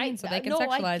play teens so they can no,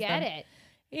 sexualize I get them. it.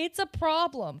 It's a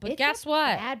problem, but It's guess a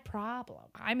what? Bad problem.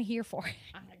 I'm here for it.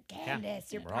 I'm like,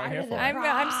 Candace, you're we're all part here of the for it.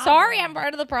 I'm sorry, I'm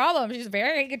part of the problem. She's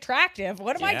very attractive.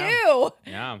 What do I do?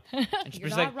 Yeah. And You're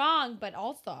she's not like, wrong, but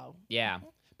also yeah.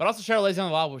 But also Cheryl lays on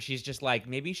the law where she's just like,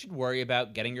 maybe you should worry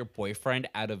about getting your boyfriend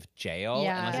out of jail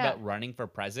Yeah. and less Yeah. about running for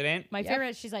president. my Yep.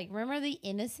 favorite. She's like, remember the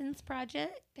Innocence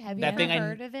Project? Have you That ever thing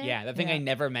heard of it? Yeah, that thing I Yeah.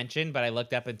 never mentioned, but I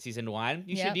looked up in season 1.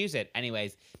 You Yep. should use it.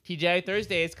 Anyways, TGI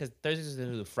Thursdays, because Thursdays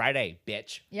is Friday,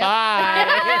 bitch. Yep.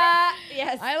 Bye.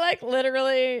 Yes. I like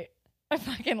literally, I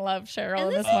fucking love Cheryl And in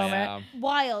this this Oh, moment. yeah.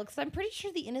 Wild, because I'm pretty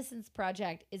sure the Innocence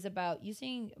Project is about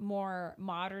using more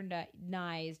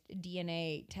modernized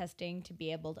DNA testing to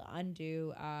be able to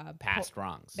undo Past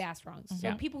wrongs. past wrongs. Mm-hmm. So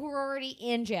Yeah. people who are already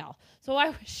in jail. So why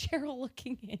was Cheryl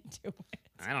looking into it?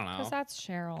 I don't know. Because that's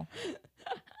Cheryl.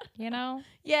 You know?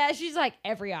 Yeah, she's like,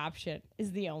 every option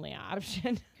is the only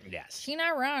option. Yes. She's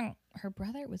not wrong. Her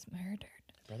brother was murdered.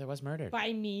 Brother was murdered.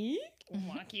 By me?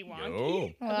 Wonky No.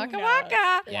 Waka knows?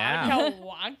 waka. Yeah.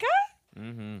 Wonka?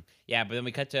 Mm-hmm. Yeah, but then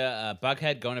we cut to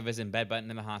Bughead going to visit Bed Button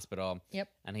in the hospital. Yep.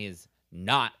 And he is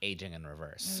not aging in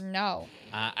reverse. No.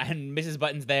 And Mrs.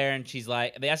 Button's there, and she's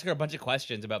like, they ask her a bunch of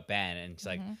questions about Ben, and she's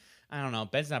like, I don't know.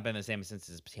 Ben's not been the same since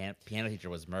his piano teacher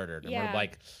was murdered. And Yeah. we're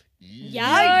like,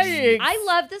 Yikes. I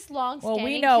love this long-standing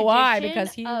we know why, tradition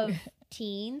because he- of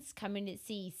teens coming to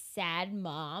see sad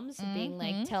moms and being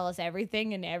like, tell us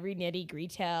everything and every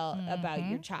nitty-gritty about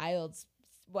your child's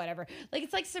whatever. Like,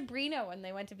 it's like Sabrina when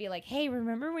they went to be like, hey,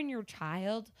 remember when your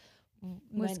child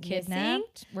Was went kidnapped.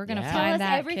 missing? We're gonna Yeah. Tell find us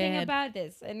that everything kid. about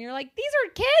this. And you're like, these are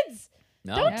kids.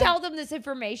 no. Don't Yeah. tell them this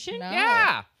information. No.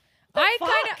 Yeah. I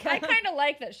fuck? kind of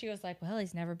like that she was like, well,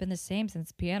 he's never been the same since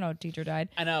the piano teacher died.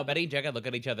 I know. Betty and Jughead look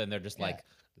at each other and they're just like,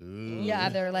 ooh. Yeah,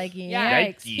 they're like, Yeah.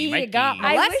 yikes, he Mikey. got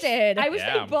I wish, molested. I wish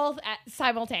Yeah. they both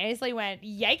simultaneously went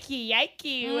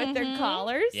yikey with their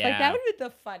collars. Like Yeah. that would be the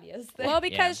funniest thing. well,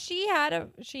 because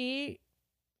she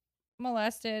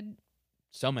molested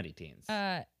So many teens.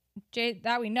 that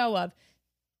we know of,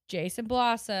 Jason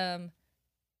Blossom,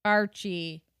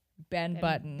 Archie, Ben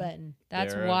Button.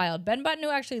 That's They're- wild. Ben Button, who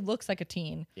actually looks like a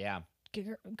teen. yeah.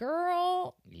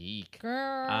 Girl. Eek.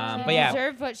 Girl. But yeah.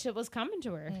 deserved what shit was coming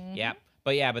to her. Yeah.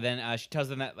 But then she tells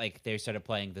them that like they started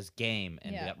playing this game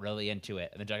and they got really into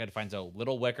it. And then Jughead finds a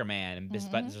little wicker man and Miss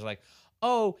Button's just like,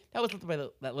 oh, that was by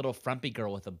that little frumpy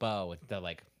girl with a bow. And they're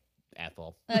like,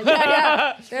 Ethel.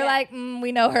 Yeah. They're like,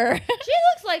 we know her. She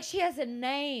looks like she has a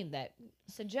name that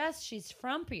suggests she's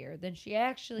frumpier than she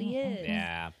actually is.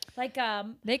 Yeah. Like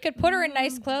They could put her in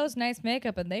nice clothes, nice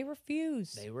makeup, and they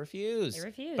refuse. They refuse. They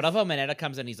refuse. But although Minetta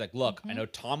comes in, he's like, look, I know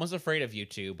Tom was afraid of you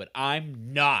two, but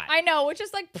I'm not. I know, which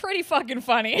is like pretty fucking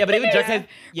funny. Yeah, but even Jughead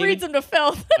reads him to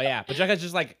filth. Oh yeah, but Jughead's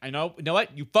just like, I know. You know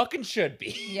what? You fucking should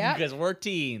be. Yep. Because we're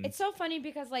teens. it's so funny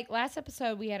because like last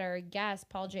episode we had our guest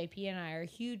Paul JP and I are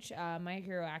huge My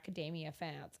Hero Academia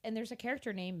fans, and there's a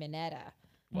character named Minetta.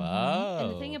 Whoa.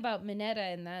 And the thing about Minetta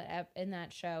in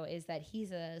that show is that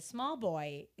he's a small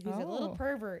boy who's a little Oh.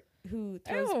 pervert who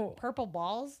throws Ew. purple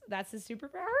balls. That's his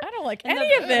superpower. I don't like And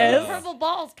any the of this. purple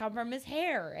balls come from his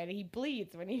hair, and he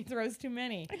bleeds when he throws too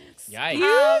many.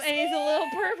 Yikes. And he's a little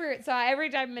pervert. So every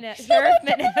time Sheriff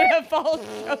Minetta Falls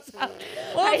shows up,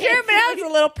 Well, I Sheriff instantly- Minetta's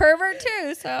a little pervert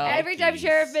too, so. Every time Yikes.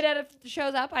 Sheriff Minetta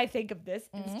shows up, I think of this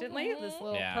instantly. This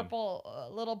little Yeah.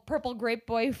 little purple grape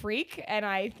boy freak, and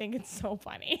I think it's so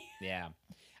funny. Yeah.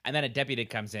 And then a deputy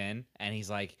comes in and he's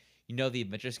like, you know the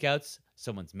Adventure Scouts?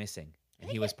 Someone's missing. And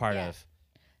he was part of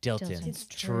Dilton's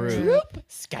Troop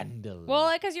Scandal.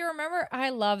 Well, because you remember, I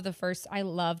love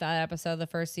that episode, the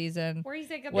first season. Where he's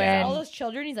like, When- all those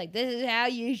children, he's like, "This is how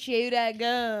you shoot a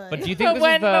gun." but do you think But this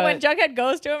when, is the... but when Jughead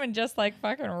goes to him and just like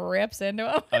fucking rips into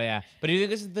him. Oh, yeah. But do you think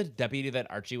this is the deputy that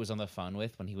Archie was on the phone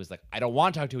with when he was like, I don't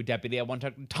want to talk to a deputy. I want to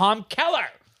talk to Tom Keller.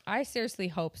 I seriously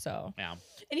hope so. Yeah.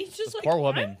 and he's just like, Poor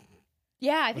woman.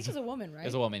 Yeah, I think it's a woman, right?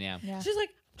 There's a woman, yeah. She's like,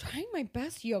 I'm trying my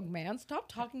best, young man.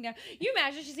 Stop talking down. You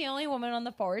imagine she's the only woman on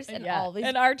the force, and all these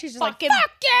and Archie's just like, fucking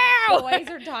fuck you! boys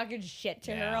are talking shit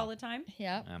to Yeah. her all the time.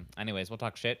 Yeah. Anyways, we'll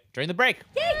talk shit during the break.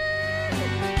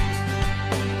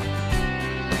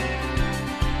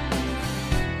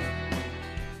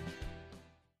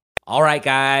 All right,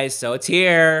 guys. So it's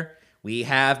here. We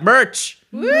have merch.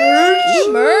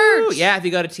 Merch. Yeah, if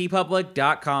you go to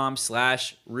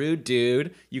tpublic.com/rude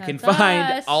dude, you can That's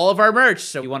find us. all of our merch.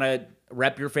 So if you want to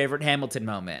rep your favorite Hamilton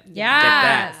moment. Get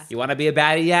that. Yes. You want to be a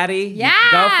baddie yaddy?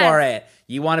 Yes. Go for it.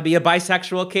 You want to be a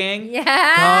bisexual king?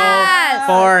 Yes.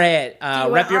 Go for it.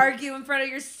 Rep your argue in front of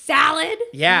your salad?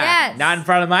 yeah, Yes. not in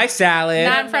front of my salad.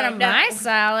 Not in front of my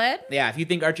salad. Yeah, if you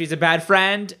think Archie's a bad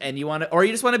friend and you want to, or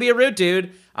you just want to be a rude dude,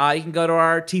 you can go to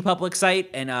our TeePublic site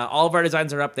and all of our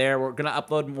designs are up there. We're gonna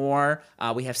upload more.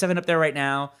 We have 7 up there right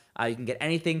now. You can get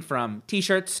anything from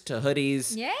t-shirts to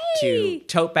hoodies Yay. to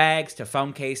tote bags to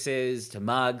phone cases to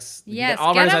mugs. You can Yes,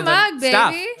 all of our get a designs on mug,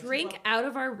 stuff. baby. Drink out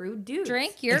of our rude dudes.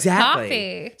 Drink your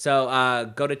Exactly. coffee.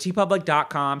 So go to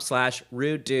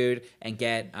tpublic.com/rude dude and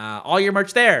get all your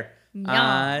merch there.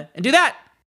 And do that.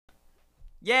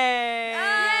 Yay!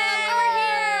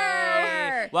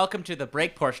 Welcome to the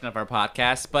break portion of our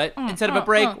podcast, but instead of a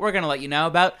break, we're going to let you know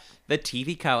about the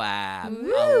TV Co app,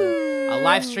 a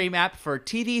live stream app for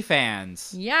TV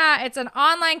fans. Yeah, it's an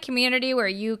online community where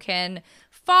you can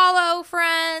follow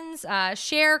friends,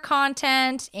 share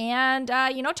content, and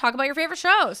talk about your favorite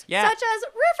shows. Yeah. Such as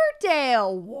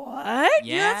Riverdale. What?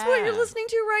 Yeah. That's what you're listening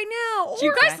to right now. Do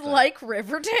you guys Exactly. like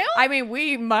Riverdale? I mean,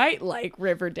 we might like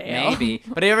Riverdale. Maybe.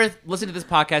 But have you ever listened to this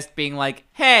podcast being like,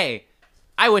 hey,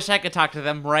 I wish I could talk to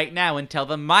them right now and tell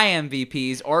them my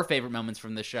MVPs or favorite moments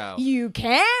from the show? You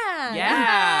can.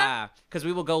 Yeah, because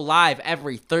we will go live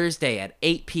every Thursday at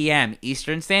 8 p.m.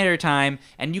 Eastern Standard Time,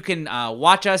 and you can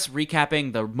watch us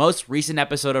recapping the most recent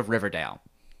episode of Riverdale.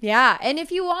 Yeah, and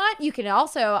if you want, you can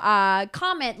also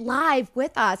comment live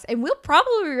with us, and we'll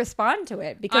probably respond to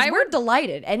it because we're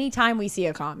delighted anytime we see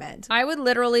a comment. I would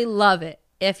literally love it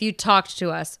if you talked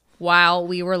to us while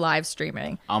we were live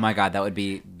streaming. Oh my God, that would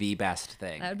be the best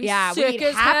thing. That would be Yeah, sick we'd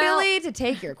as happily to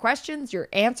take your questions, your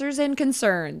answers, and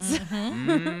concerns.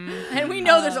 And we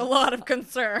know there's a lot of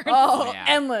concern. Oh, Yeah.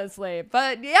 endlessly.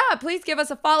 But yeah, please give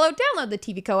us a follow. Download the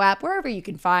TVCo app wherever you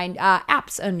can find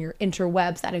apps on your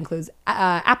interwebs. That includes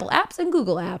Apple apps and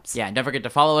Google apps. Yeah, and don't forget to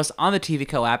follow us on the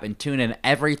TVCo app and tune in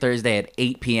every Thursday at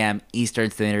 8 p.m. Eastern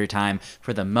Standard Time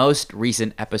for the most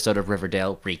recent episode of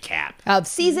Riverdale recap. Of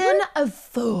season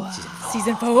 4.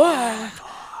 Season 4.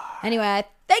 Anyway,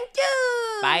 thank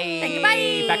you. Bye. Thank you.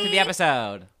 Bye. Back to the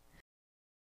episode.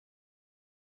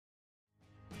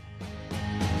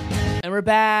 And we're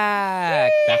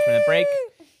back. Back from the break.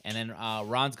 And then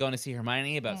Ron's going to see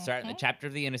Hermione about starting the chapter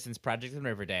of the Innocence Project in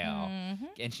Riverdale.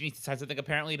 And she needs to sign something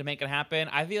apparently to make it happen.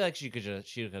 I feel like she could have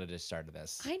just started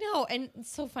this. I know, and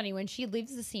it's so funny when she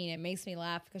leaves the scene. It makes me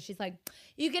laugh because she's like,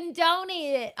 "You can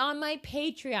donate it on my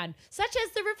Patreon, such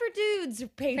as the River Dudes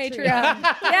Patreon."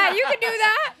 Yeah, you can do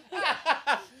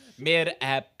that.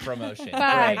 Mid-app promotion. Great.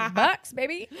 $5,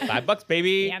 baby. $5,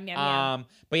 baby. Yum, yum, yum.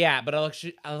 But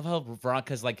I love how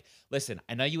Veronica's like, listen,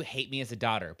 I know you hate me as a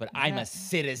daughter, but I'm a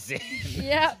citizen.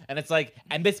 Yep. And it's like,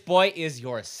 and this boy is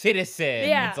your citizen.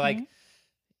 Yeah. It's like,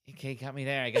 okay, got me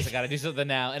there. I guess I got to do something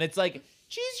now. And it's like,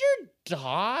 she's your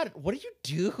daughter. What are you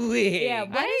doing? Yeah,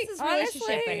 what is this relationship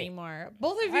honestly, anymore?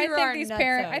 Both of you I are think these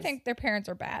parents. I nutsos. think their parents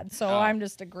are bad. So Oh. I'm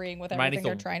just agreeing with Hermione's everything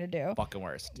they're the trying to do. Fucking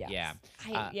worst. Yes. Yeah.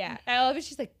 Yeah, I love it.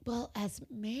 She's like, "Well, as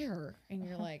mayor," and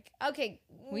you're like, "Okay,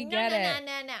 We no, get no, it. No,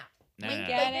 no, no. No, We no, no.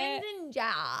 get it. it.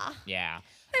 Ja. Yeah.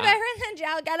 My parents in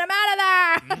jail, get him out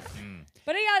of there. Mhm.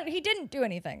 But he didn't do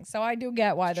anything, so I do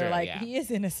get why they're True, like yeah. he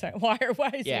is innocent. Why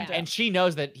is Yeah. he? And she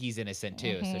knows that he's innocent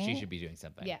too, so she should be doing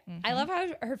something. Yeah, I love how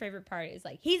her favorite part is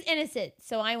like, "He's innocent,"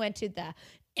 so I went to the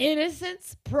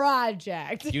Innocence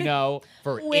Project. You know,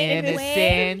 for Win, win.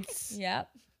 innocence. Yep.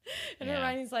 And Yeah.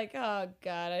 Hermione's like, "Oh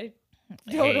God, I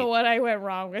don't know what I went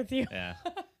wrong with you." Yeah.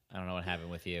 I don't know what happened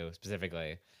with you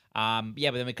specifically. Yeah,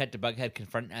 but then we cut to Bughead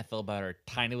confronting Ethel about her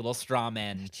tiny little straw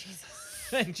man.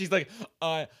 And she's like,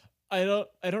 I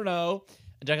don't know.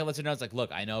 And Jughead lets her know, it's like,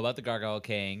 look, I know about the Gargoyle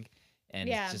King. And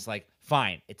Yeah. it's just like,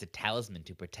 fine, it's a talisman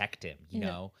to protect him, you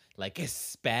know? Like a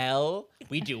spell.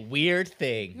 We do weird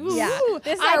things. Yeah.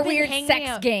 This is I've our been weird hanging sex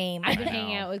out- game. I've been I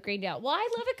hanging know. out with Greendale. Well, I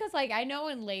love it because, like, I know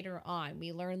and later on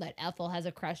we learn that Ethel has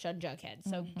a crush on Jughead.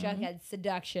 So Jughead's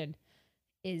seduction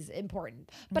is important.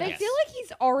 But I Yes. feel like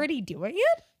he's already doing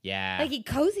it. Yeah. Like, he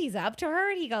cozies up to her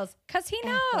and he goes, Because he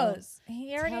Ethel knows.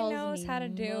 He already tells knows me how to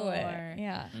do more. it.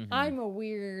 Yeah. Mhm. I'm a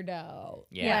weirdo.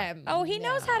 Yeah. Let Oh, me he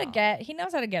knows how to know. get. He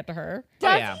knows how to get to her.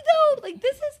 Does yeah. he though? Like,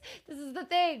 this is the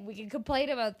thing. We can complain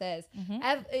about this.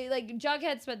 Mhm. Like,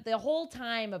 Jughead spent the whole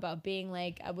time about being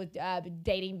like with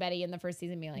dating Betty in the first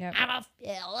season, being like, Yep. I'm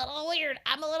a little weird.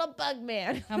 I'm a little bug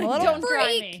man. I'm a little Don't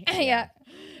try freak. me. Yeah.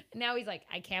 Now he's like,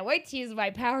 I can't wait to use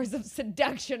my powers of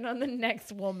seduction on the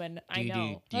next woman. I Do-do,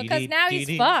 know. Well, because now he's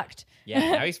do-do. fucked.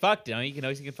 Yeah, now he's fucked. You know, he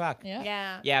can fuck. Yeah.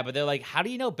 Yeah. Yeah, but they're like, how do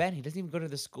you know Ben? He doesn't even go to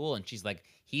the school. And she's like,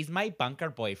 he's my bunker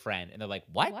boyfriend. And they're like,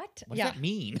 what? What? What Yeah. does that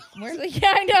mean? Where's the,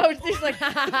 yeah, I know. She's like,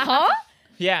 huh?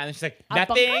 Yeah, and she's like, A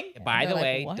nothing. bunker? By They're the like,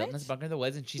 way, "What?" Dilton's bunker in the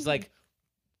woods. And she's like,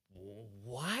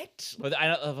 what? But I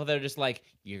don't know. They're just like,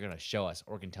 you're going to show us,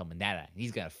 or we're going to tell Manetta. And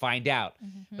he's going to find out.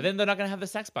 But then they're not going to have the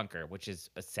sex bunker, which is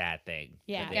a sad thing.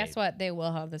 Yeah. that they- Guess what? They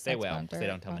will have the They sex will, 'cause bunker. they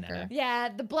don't tell Minetta. Yeah,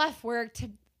 the bluff worked.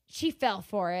 She fell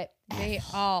for it. They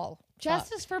all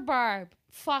Justice for Barb.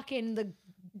 Fucking the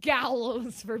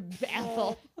gallows for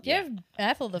Ethel. give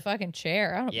Ethel the fucking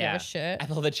chair. I don't Yeah. give a shit. I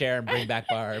pull the chair and bring back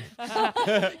Barb.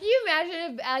 Can you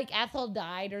imagine if like Ethel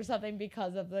died or something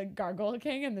because of the Gargoyle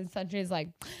King, and then Sunshay's like,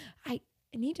 I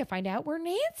need to find out where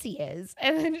Nancy is,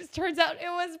 and then it just turns out it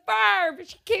was Barb.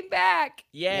 She came back.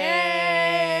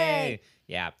 Yay!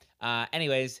 Yeah.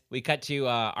 Anyways, we cut to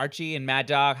Archie and Mad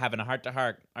Dog having a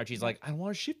heart-to-heart. Archie's like, I don't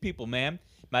want to shoot people, man.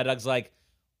 Mad Dog's like,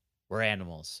 we're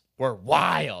animals. We're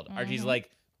wild. Archie's like,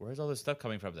 where's all this stuff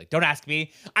coming from? He's like, don't ask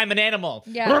me. I'm an animal.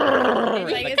 Yeah.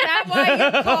 He's like, is that why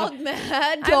you're called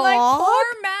Mad Dog? I'm like,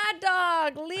 poor Mad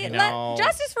Dog. I know.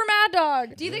 Justice for Mad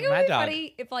Dog. Do you think it would Mad be Dog.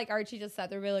 funny if like Archie just sat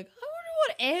there and be like, I wonder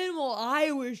what animal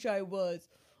I wish I was?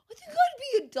 I think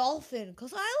I'd be a dolphin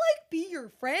because I like be your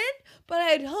friend, but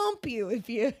I'd hump you if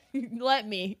you let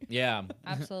me. Yeah.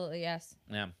 Absolutely, yes.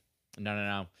 Yeah.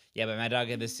 No. Yeah, but Mad Dog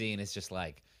in this scene is just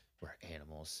like, we're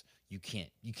animals. You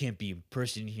can't be a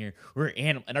person here. We're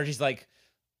animal. And Archie's like,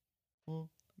 well,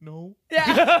 no.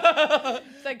 Yeah.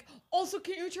 It's like, also,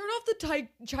 can you turn off the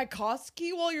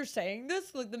Tchaikovsky while you're saying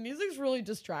this? Like, the music's really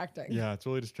distracting. Yeah, it's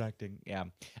really distracting. Yeah.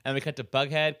 And we cut to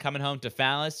Bughead coming home to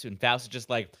Phallus, and Phallus is just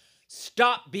like,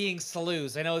 stop being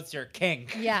sleaze. I know it's your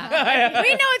kink. Yeah.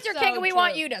 We know it's your So kink and we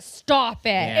want true. you to stop it.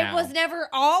 Yeah. It was never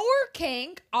our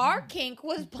kink. Our kink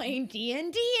was playing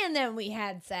D&D, and then we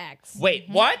had sex. Wait,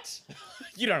 what?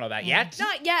 You don't know that yet?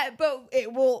 Not yet, but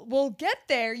we'll get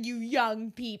there, you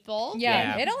young people.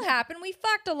 Yeah, Yeah. it'll happen. We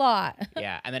fucked a lot.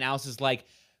 Yeah. And then Alice is like,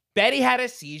 Betty had a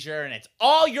seizure, and it's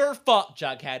all your fault,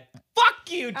 Jughead.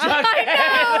 Fuck you, Jughead.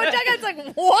 I know. Jughead's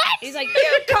like, what? He's like,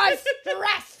 you cause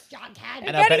stress, Jughead.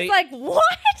 And Betty's Betty- like, what?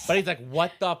 But he's like,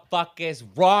 what the fuck is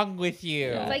wrong with you?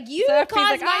 Yeah. It's like, you So FP's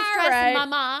caused like, my all stress, right.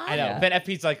 mama. I know. Yeah. But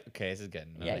FP's like, okay, this is good.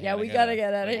 Yeah, we gotta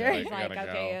get outta here. He's like,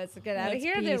 okay, let's get out of Let's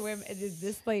here. peace.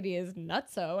 This lady is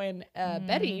nutso, and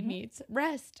Betty needs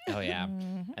rest. Oh, yeah.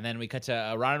 Mm-hmm. And then we cut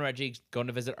to Ron and Reggie going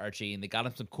to visit Archie, and they got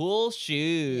him some cool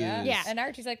shoes. Yeah. Yeah. And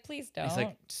Archie's like, please don't. He's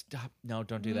like, stop. No,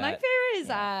 don't do that. My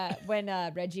favorite is when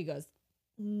Reggie goes,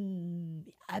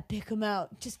 I pick him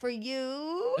out just for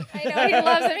you. I know he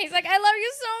loves him. He's like, I love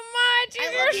you so much.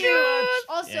 Here's your shoes.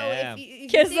 Also, Yeah. if you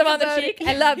Kiss think him on the about cheek. it-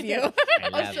 I love you. I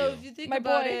love Also, you. if you think My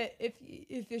about boy. it,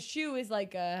 if a shoe is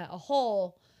like a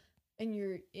hole, and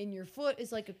your foot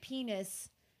is like a penis,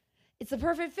 it's a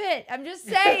perfect fit. I'm just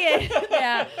saying.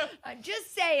 Yeah. I'm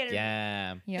just saying.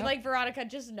 Yeah. Yep. Like Veronica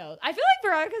just knows. I feel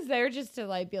like Veronica's there just to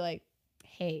like be like,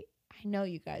 hey, I know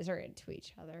you guys are into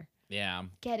each other. Yeah.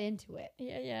 Get into it.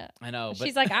 Yeah. I know. But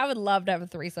She's like, I would love to have a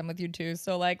threesome with you too.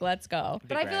 So like, let's go.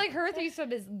 But I feel like her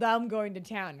threesome is them going to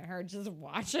town and her just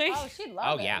watching. she'd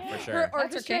Oh, yeah, for sure. Her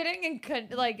That's her kink. orchestrating and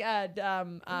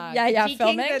Yeah, critiquing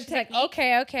filming. the She's like, technique.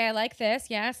 okay, I like this.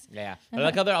 Yes. Yeah. But I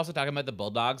like how they're also talking about the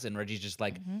Bulldogs, and Reggie's just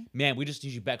like, Mm-hmm. man, we just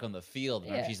need you back on the field.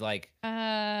 And Yeah. Archie's like,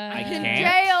 I in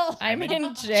can't. jail. I'm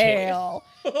in jail.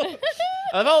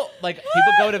 I know, like,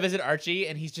 people go to visit Archie,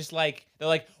 and he's just like, they're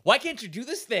like, why can't you do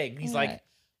this thing? And he's like,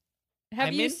 Have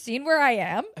I'm you in- seen where I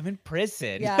am? I'm in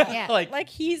prison. Yeah. Yeah. like,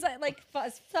 He's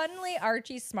suddenly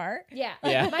Archie's smart. Yeah.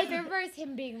 Yeah. My favorite part is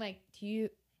him being like, do you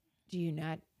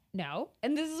not know?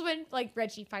 And this is when like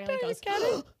Reggie finally Don't you goes, get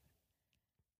it?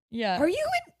 Yeah. are you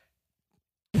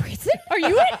in prison? Are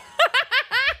you in?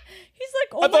 He's like,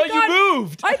 oh I my thought god. you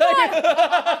moved. I thought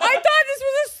this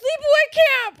was a sleepaway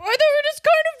camp. I thought we were just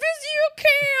going to visit your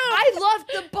camp. I loved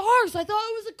the bars. I thought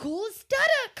it was a cool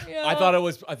aesthetic. Yeah. I thought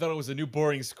it was a new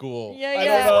boring school. Yeah, I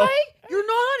yeah. don't know. Why? You're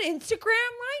not on Instagram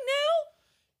right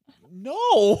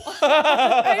No.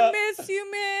 I miss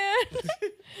you, man.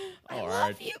 Oh, now? I Arch.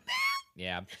 love you, man.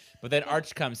 Yeah. But then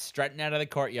Arch comes strutting out of the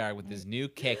courtyard with his new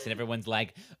kicks, and everyone's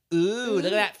like, ooh, look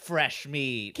at that fresh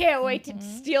meat. Can't wait to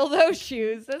steal those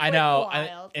shoes. That's I know. Like And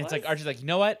wild. it's like Archie's like, you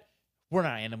know what? We're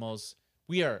not animals.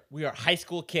 We are high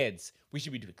school kids. We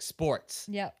should be doing sports.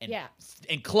 Yep. And, Yeah.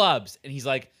 and clubs. And he's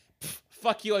like,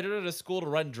 fuck you. I don't go to school to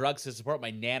run drugs to support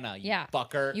my nana, you Yeah.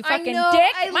 fucker. You I fucking know,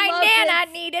 dick. I My love nana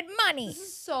this. needed money. This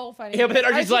is so funny. Yeah, but then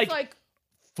Archie's like,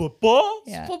 football?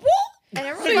 Yeah. football? And So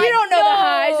everyone's you like, don't know the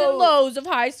highs and "No." lows of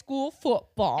high school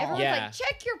football. Everyone's Yeah. like,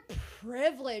 check your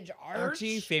privilege, Arch.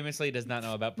 Archie famously does not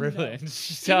know about privilege. Even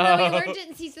So though he learned it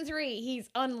in season 3, he's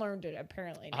unlearned it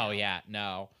apparently. Now. Oh yeah,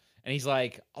 no. And he's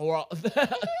like, or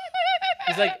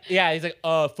he's like,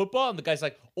 football, and the guy's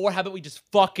like, or how about we just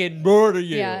fucking murder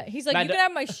you? Yeah. He's like, Mad you Dog- can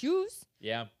have my shoes.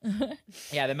 Yeah.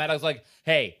 Yeah, then Mad Dog's like,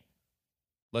 hey,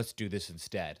 let's do this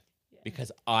instead.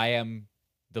 Because I am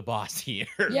the boss here.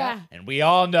 Yeah. And we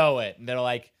all know it. And they're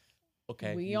like,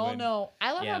 okay. We you all win. know.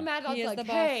 I love Yeah. how Mad Dog's He is like, the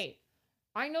boss. hey,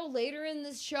 I know later in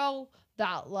this show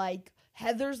that like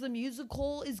Heather's the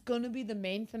musical is gonna be the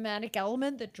main thematic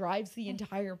element that drives the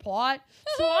entire plot.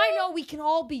 So I know we can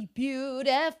all be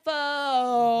beautiful.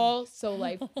 So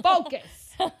like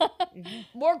focus.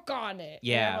 Work on it. And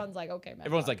Yeah. everyone's like, okay, Mad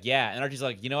Everyone's Dog. like, yeah. And Archie's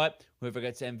like, you know what? Whoever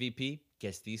gets MVP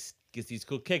gets these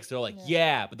cool kicks. They're like,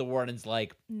 yeah. But the warden's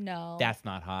like, No. that's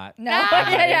not hot. no.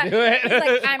 I'm not yeah, into yeah. it. He's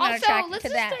like, I'm not Also, attracted let's to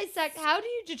just that. dissect. How do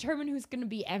you determine who's going to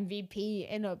be MVP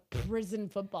in a prison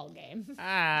football game? Who's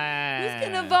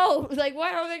going to vote? Like,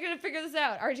 why are they going to figure this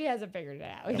out? Archie hasn't figured it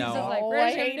out. He's No. just like, Oh, we're I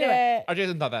just going to hate do it. it. Archie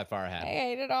isn't thought that far I ahead.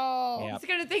 hate it all. Yeah. He's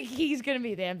going to think he's going to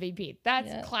be the MVP. That's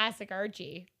Yeah. classic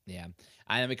Archie. Yeah.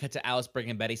 And then we cut to Alice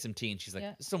bringing Betty some tea, and she's like,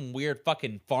 Yeah. some weird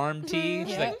fucking farm tea.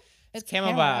 She's Yeah. like, It's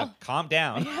chamomile. chamomile. Calm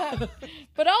down.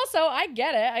 But also, I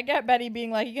get it. I get Betty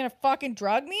being like, you gonna fucking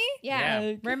drug me? Yeah.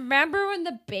 Yeah. Remember when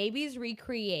the babies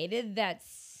recreated that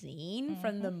scene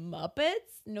from the Mm-hmm.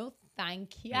 Muppets? No,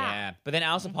 thank you. Yeah. But then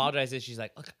Alice apologizes. She's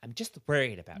like, look, I'm just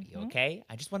worried about you, okay?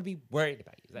 I just want to be worried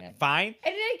about you. Is that fine?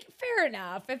 And like, fair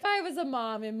enough. If I was a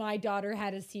mom and my daughter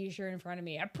had a seizure in front of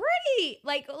me, a pretty,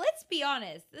 like, let's be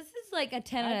honest, this is like a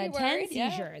 10 I'd out be of 10 worried, yeah.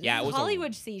 seizure. This Yeah, it is was a-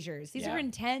 Hollywood seizures. These Yeah. are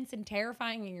intense and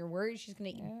terrifying, and you're worried she's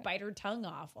going to bite her tongue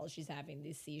off while she's having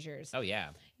these seizures. Oh, yeah.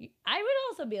 I would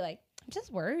also be like, I'm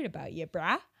just worried about you,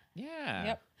 brah. Yeah.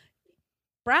 Yep.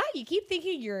 Brah, you keep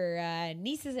thinking your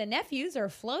nieces and nephews are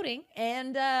floating,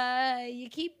 and you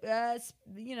keep,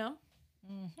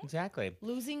 Exactly.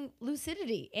 losing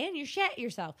lucidity, and you shat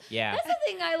yourself. Yeah. That's the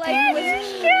thing I like.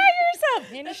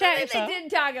 yourself. And That's shat something yourself. they didn't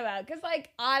talk about, because, like,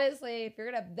 honestly, if you're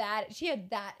gonna have that, she had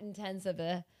that intense of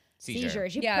a seizure.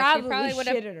 She probably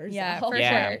would've- shitted herself. Yeah, for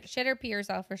Yeah. sure. Shit or pee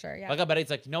herself for sure. Yeah. Like, Betty's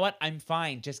like, you know what? I'm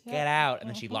fine. Just get out. And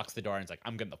then she locks the door and is like,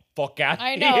 I'm getting the fuck out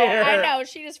I here. know. I know.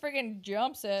 She just freaking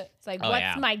jumps it. It's like, Oh, what's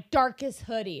yeah. my darkest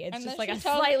hoodie? It's And just then like a she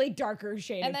tells- slightly darker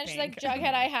shade. And of then she's like, pink.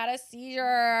 Jughead, I had a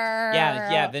seizure.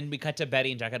 Yeah. Then we cut to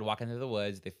Betty and Jughead walking through the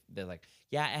woods. They're like,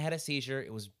 yeah, I had a seizure.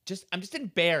 I'm just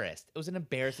embarrassed. It was an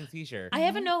embarrassing seizure. I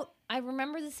have a note. I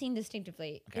remember the scene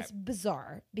distinctively. Okay. It's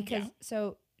bizarre because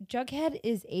so Jughead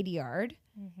is ADR'd.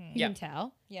 You Yeah. can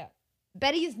tell. Yeah.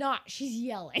 Betty is not. She's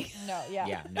yelling. No, yeah.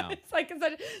 Yeah, no. It's like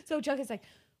so Jughead's like,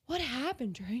 what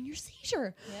happened during your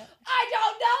seizure? Yeah. I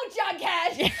don't know,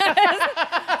 Jughead.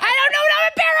 I don't know, but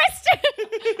I'm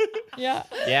embarrassed. yeah.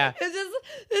 Yeah. It's just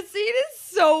the scene is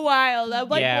so wild. I'm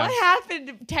like, Yeah. what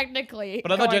happened technically?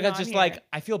 But I thought going Jughead's on just here? like,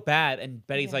 I feel bad. And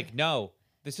Betty's Yeah. like, no,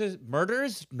 murder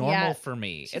is normal Yeah. for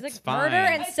me. She's it's like, fine. murder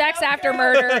and I sex don't after know.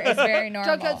 murder is very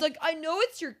normal. Jughead's like, I know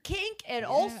it's your kink and Yeah.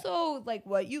 also like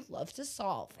what you love to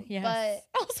solve. yes.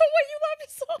 But also what you love to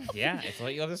solve. Yeah, it's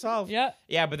what you have to solve. Yeah.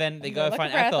 Yeah, but then they And go they're to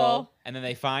find looking for Ethel, Ethel. and then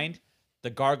they find the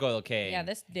Gargoyle King. Yeah,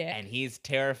 this dick. And he's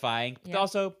terrifying. But Yeah.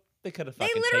 also, they could have They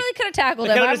fucking literally could have tackled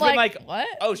They him. could've I'm just been like, like, what?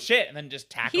 oh shit, and then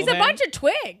just tackle He's him. a bunch of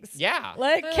twigs. Yeah.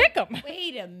 Like, kick him.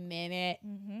 wait a minute.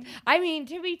 Mm-hmm. I mean,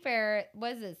 to be fair,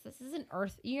 what is this? This isn't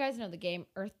Earth. You guys know the game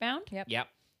Earthbound? Yep. Yep.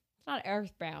 It's not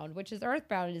Earthbound, which is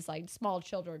Earthbound is like small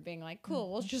children being like,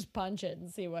 cool, we'll just punch it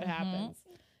and see what happens.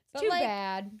 But Too like,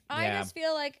 bad. I Yeah. just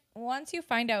feel like once you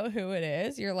find out who it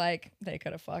is, you're like, they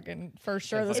could have fucking, for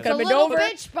sure, this fucking- could have The been little over.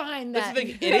 bitch behind That's that. the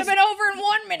thing. Could have been over in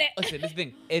 1 minute. Listen, this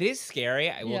thing, it is scary.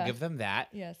 I will Yeah. give them that.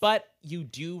 Yes. But you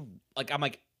do, I'm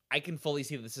like, I can fully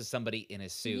see that this is somebody in a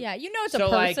suit. Yeah, you know it's So, a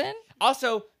like, person,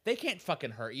 Also, they can't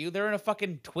fucking hurt you. They're in a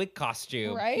fucking twig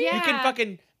costume. right? Yeah. You can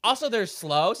fucking. Also, they're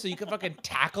slow, so you can fucking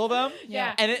tackle them.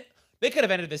 Yeah. And they could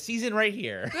have ended the season right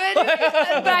here.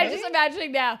 But I'm just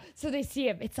imagining now. So they see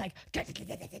him. It's like,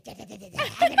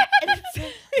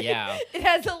 Yeah. it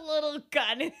has a little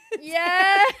gun.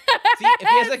 Yeah. See, if he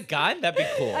has a gun, that'd be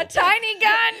cool. A tiny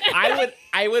gun.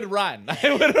 I would run. I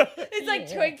would. It's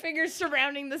like twig fingers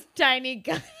surrounding this tiny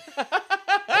gun. Like,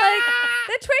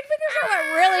 the twig fingers are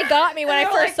what really got me when I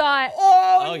They're first like, saw it.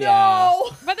 Oh, Oh, no.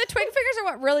 yeah. But the twig fingers are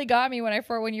what really got me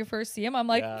when you first see him. I'm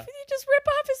like, Yeah. you just rip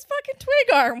off his fucking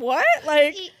twig arm. What?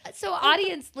 Like, So,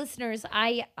 audience listeners,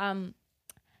 I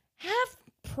have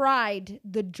pried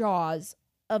the jaws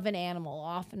of an animal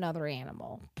off another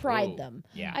animal. Pried Ooh, them.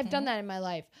 yeah. I've done that in my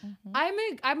life.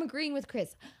 I'm agreeing with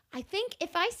Chris. I think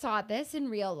if I saw this in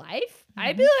real life,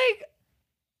 I'd be like,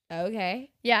 okay.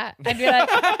 yeah, I'd be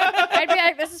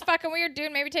like, this is fucking weird,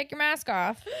 dude. Maybe take your mask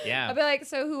off. Yeah. I'd be like,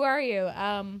 so who are you?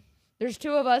 There's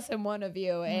two of us and one of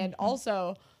you. And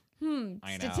also, I know.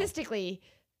 statistically,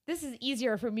 this is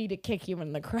easier for me to kick you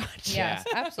in the crotch. Yes,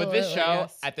 But absolutely. this show,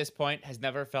 yes. at this point, has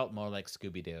never felt more like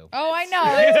Scooby Doo. Oh, I know.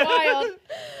 It's wild.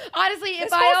 Honestly, if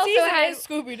This I whole also season had is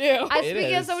Scooby Doo. I It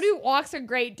speak as is. somebody who walks a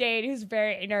Great Dane who's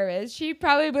very nervous. She'd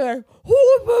probably be like,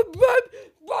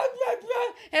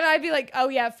 and I'd be like, oh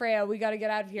yeah, Freya, we got to get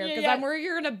out of here because Yeah. I'm worried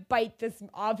you're gonna bite this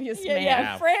obvious Yeah, man. yeah.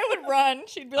 Yeah. Freya would run.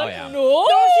 She'd be Oh, like, yeah. no. No,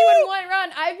 she wouldn't want to run.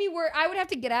 I'd be worried. I would have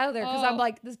to get out of there because Oh. I'm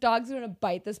like, this dog's gonna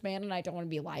bite this man, and I don't want to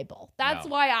be liable. That's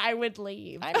No. why I would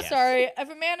leave. I'm Yes. sorry. If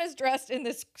a man is dressed in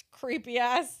this creepy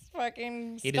ass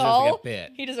fucking He deserves to skull, get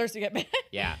bit. he deserves to get bit.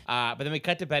 Yeah. But then we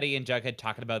cut to Betty and Jughead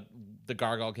talking about the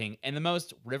Gargoyle King and the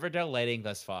most Riverdale lighting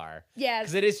thus far. Yes.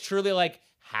 Because it is truly like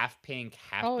half pink,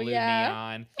 half Oh, blue yeah.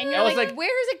 neon. And I you're was like,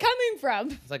 where is it coming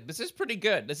from? it's like, this is pretty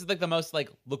good. This is like the most like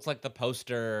looks like the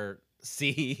poster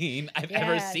scene I've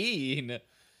ever Yes. seen.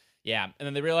 Yeah. And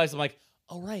then they realize I'm like,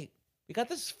 oh right, we got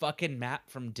this fucking map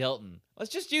from Dilton.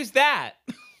 Let's just use that.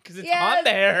 Because it's on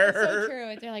there. That's so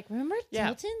true. They're like, remember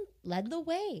Yeah. Dilton led the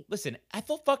way. Listen,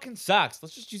 Ethel fucking sucks.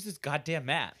 Let's just use this goddamn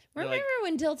map. They're Remember like,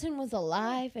 when Dilton was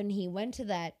alive and he went to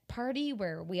that party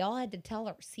where we all had to tell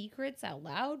our secrets out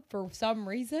loud for some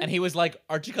reason? and he was like,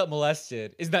 Archie got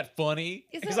molested. Isn't that funny?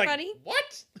 Isn't He's that like, funny?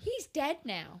 What? He's dead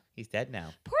now. He's dead now.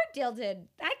 Poor Dilton.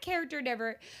 That character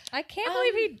never. I can't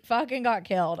believe he fucking got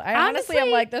killed. I honestly am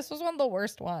honestly- like, this was one of the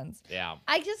worst ones. Yeah.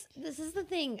 This is the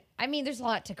thing. I mean, there's a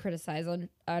lot to criticize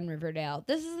on Riverdale.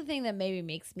 This is the thing that maybe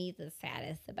makes me the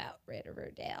saddest about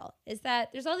Riverdale is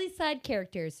that there's all these side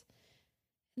characters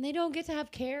and they don't get to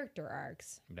have character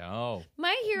arcs. No.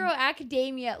 My Hero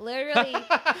Academia literally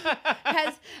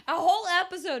has a whole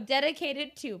episode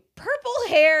dedicated to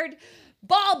purple-haired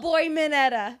ball boy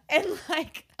Minetta and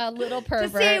like A little to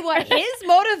pervert. see what his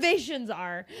motivations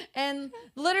are. And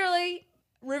literally,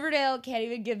 Riverdale can't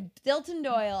even give Dilton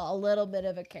Doyle a little bit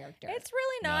of a character. It's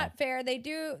really not fair. They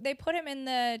put him in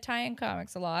the tie-in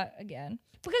comics a lot again.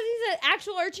 because he's an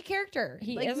actual Archie character.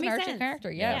 He Like, is an makes Archie sense.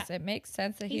 character. Yes, it makes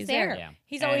sense that he's there. there. Yeah.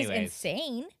 He's always Anyways.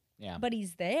 insane, Yeah. but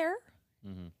he's there.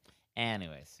 Mm-hmm.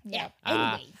 Anyways. Yeah.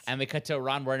 Uh, Anyways. and we cut to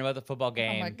Ron worrying about the football Oh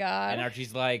game. my god. And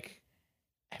Archie's like,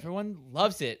 everyone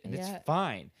loves it and Yeah. it's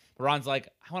fine. But Ron's like,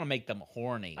 I want to make them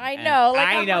horny. I And know, like,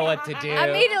 I know what to do.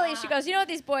 Immediately she goes, you know what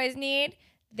these boys need?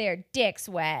 Their dicks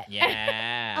wet.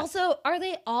 Yeah. Also, are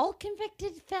they all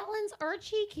convicted felons,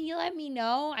 Archie? Can you let me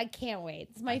know? I can't wait.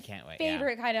 It's my can't wait, yeah.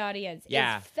 favorite kind of audience.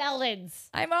 Yeah. Is felons.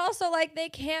 I'm also like, they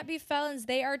can't be felons.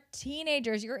 They are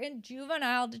teenagers. You're in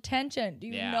juvenile detention. Do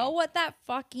you Yeah. know what that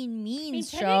fucking I mean,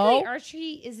 means, technically, show?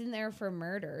 Archie is in there for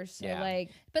murder. So, Yeah.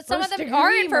 like, But some of them first-degree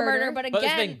are in for murder. murder, but But this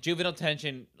again, thing, juvenile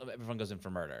detention, everyone goes in for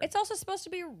murder. it's also supposed to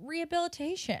be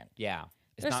rehabilitation. yeah.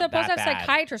 It's They're not supposed to that have bad.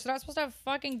 psychiatrists. They're not supposed to have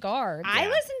fucking guards. I Yeah.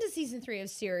 listened to season 3 of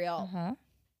Serial. Uh-huh.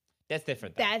 That's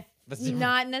different. Though. That's That's different.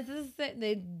 not necessary.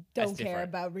 They don't care different.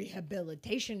 about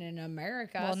rehabilitation in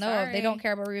America. Well, no, Sorry. they don't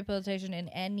care about rehabilitation in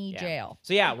any Yeah. jail.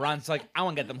 So yeah, Ron's like, I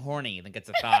want to get them horny, and then gets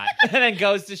a thought, and then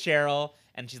goes to Cheryl,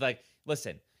 and she's like,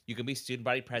 listen, you can be student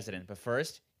body president, but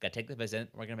first, gotta take the visit.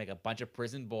 We're gonna make a bunch of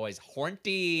prison boys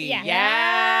horny. Yeah.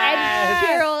 Yes. And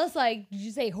Cheryl is like, did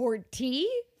you say Horty?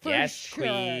 For Yes, sure.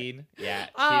 queen. Yeah,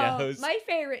 she Oh, knows. my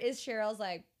favorite is Cheryl's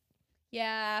like,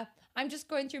 yeah, I'm just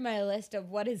going through my list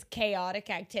of what is chaotic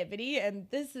activity, and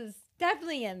this is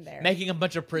definitely in there. Making a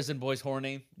bunch of prison boys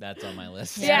horny. That's on my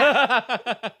list.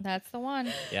 Yeah. That's the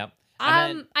one. Yep.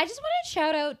 And then- I just want to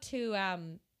shout out to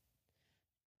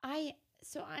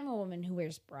I'm a woman who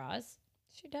wears bras.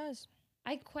 She does.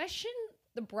 I question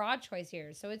the bra choice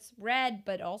here. So it's red,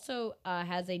 but also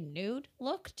has a nude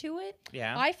look to it.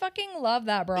 yeah. I fucking love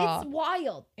that bra. It's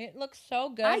wild. It looks so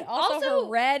good. I Also, also- her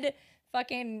red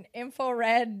fucking info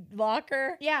red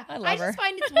locker. Yeah, I love her. just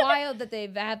find it's wild that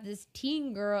they've had this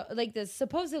teen girl, like this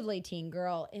supposedly teen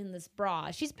girl, in this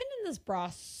bra. She's been in this bra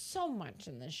so much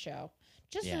in this show.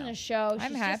 Just in Yeah. a show,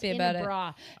 I'm she's happy just about in it. a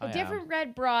bra, Oh, a yeah. different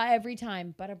red bra every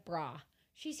time, but a bra.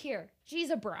 She's here. She's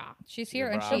a bra. She's here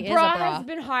The and bra. she The is bra a bra. has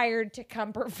been hired to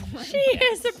come perform. She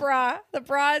is a bra. The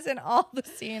bra is in all the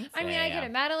scenes. I mean, Yeah, I get yeah.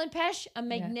 it. Madeline Pesh, a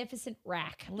magnificent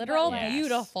rack. Literal But, like, Yes.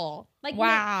 beautiful. Like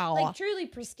wow. like truly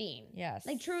pristine. yes.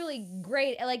 Like truly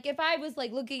great. Like if I was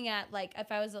like looking at like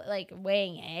if I was like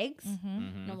weighing eggs, Mhm.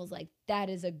 Mhm. and I was like, that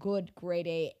is a good grade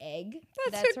A egg.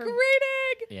 That's a her, great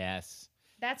egg. Yes.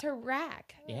 That's her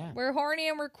rack. Yeah. We're horny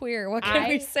and we're queer. What can I-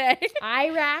 we say? I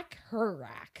rack, her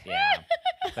rack. Yeah.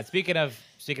 But speaking of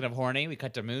horny, we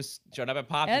cut to Moose showed up at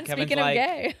Pops, And Kevin's speaking like, of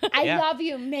gay, I Yeah. love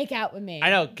you. Make out with me.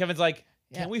 I know. Kevin's like,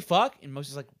 Yeah. can we fuck? And Moose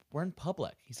is like, we're in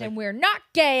public. He's like, and we're not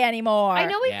gay anymore. I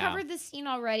know we Yeah. covered this scene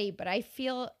already, but I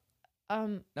feel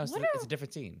no, it's, what it's a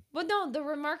different scene. well no, the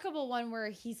remarkable one where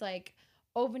he's like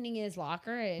opening his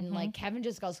locker and Mhm. like Kevin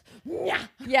just goes, nah.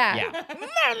 Yeah. Yeah.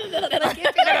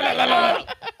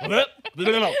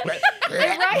 Like,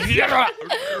 it's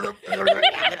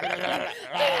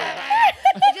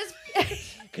it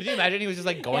just Could you imagine he was just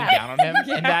like going down on him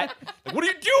in that? Like, what are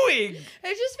you doing? it just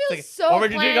It's feels like, so what were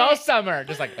you doing all planet- summer?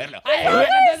 Just like,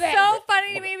 It's so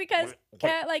funny to me because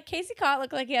like Casey Cott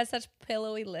looked like he has such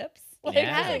pillowy lips. Like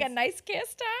Yes. it's like a nice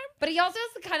kiss time. But he also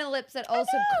has the kind of lips that also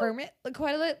Kermit like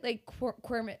quite a bit like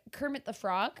Kermit the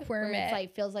Frog. Where Kermit. it's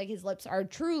like feels like his lips are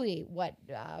truly what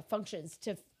functions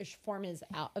to form his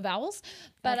vowels.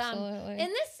 But Absolutely. in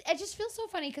this, it just feels so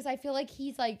funny because I feel like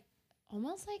he's like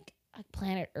almost like a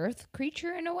planet Earth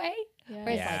creature in a way. Where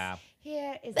it's yeah. like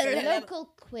here is a local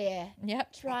queer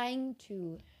Yep. trying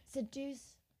to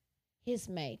seduce his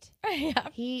mate. yeah.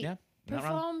 He Yeah, not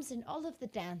wrong. performs in all of the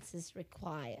dances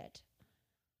required.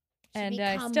 to And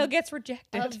become still gets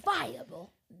rejected. a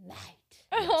viable mate.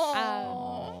 Oh.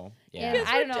 Oh, Yeah, yeah.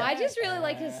 I don't know. I just really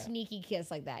like his sneaky kiss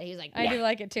like that. He's like, I do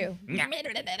like it too.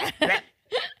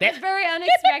 it's very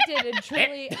unexpected and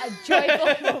truly a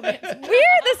joyful moment.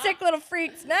 We're the sick little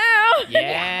freaks now.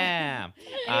 Yeah.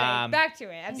 Anyway, back to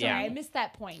it. I'm sorry, yeah. I missed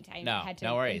that point. I No, had to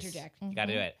no worries. interject. You got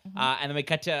to do it. And then we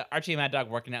cut to Archie and Mad Dog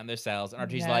working out in their cells, and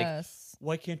Archie's like, Yes.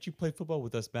 why can't you play football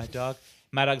with us, Mad Dog?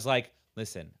 Mad Dog's like,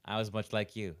 listen, I was much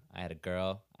like you. I had a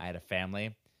girl, I had a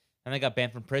family, and I got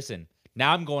banned from prison.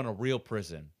 Now I'm going to real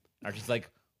prison. Archie's like,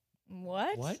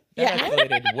 What? what? That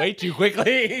escalated way too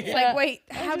quickly. It's like, wait,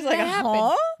 how did like, that happen?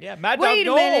 huh? Yeah, Mad Wait a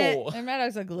Dog, minute. no. And Mad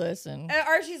Dog's like, listen. And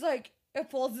Archie's like, it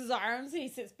folds his arms and he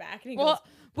sits back and he Well- goes,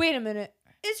 wait a minute.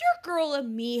 Is your girl a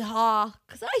Mihawk?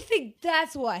 Because I think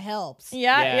that's what helps.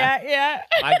 Yeah.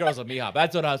 My girl's a Mihawk.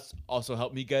 That's what also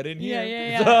helped me get in here.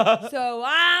 Yeah. So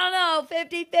I don't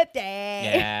know, 50-50.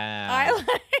 Yeah.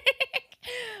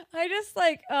 I just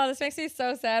like, oh, this makes me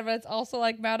so sad, but it's also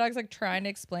like Mad Dog's like trying to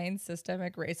explain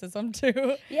systemic racism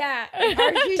to Yeah. And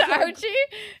Archie's to like, Archie.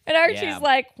 And Archie's Yeah.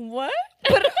 like, what?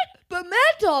 but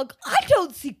Mad Dog, I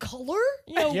don't see color.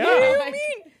 Yeah, what Yeah. do you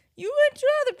mean? You went to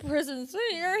other prisons, so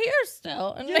you're here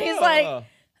still. And he's like, oh,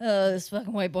 this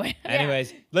fucking white boy.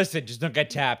 Anyways, listen, just don't get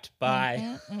tapped.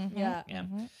 Bye. Yeah. Yeah.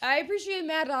 I appreciate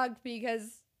Mad Dog because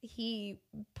he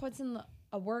puts in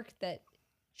a work that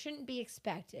shouldn't be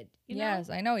expected. You know? Yes,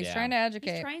 I know. He's Yeah. trying to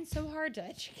educate. He's trying so hard to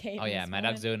educate. Oh yeah, this Mad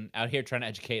woman. Dog's out here trying to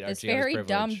educate This Archie on his very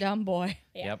privilege. dumb boy.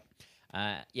 Yeah. Yep.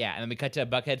 Yeah, and then we cut to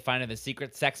Buckhead finding the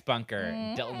secret sex bunker.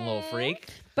 Dilton, little freak.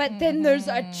 But then there's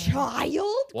a child?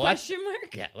 What? Question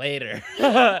mark. Yeah, later.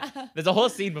 There's a whole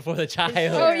scene before the child.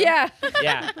 Oh, yeah.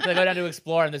 Yeah, so they go down to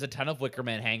explore, and there's a ton of wicker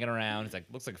men hanging around. It's like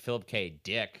looks like Philip K.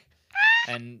 Dick,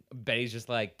 and Betty's just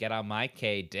like, "Get on my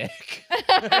K. Dick."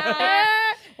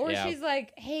 Or Yeah. she's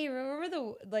like, "Hey, remember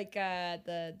the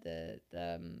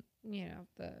you know,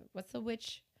 the what's the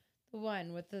witch, the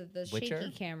one with the Witcher?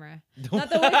 shaky camera, not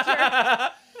the Witcher."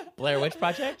 Blair Witch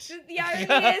Project. The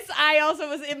irony is, I also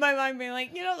was in my mind being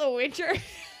like, you know, the Witcher.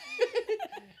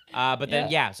 But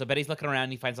then, so Betty's looking around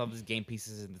and he finds all these game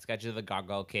pieces and the sketches of the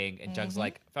Gargoyle King. And Jug's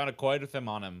like, found a coin with him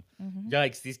on him.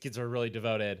 Yikes, these kids are really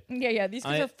devoted. Yeah, these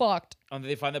kids I- are fucked. And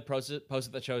they find the post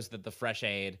that shows that the fresh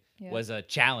aid Yeah. was a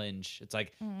challenge. It's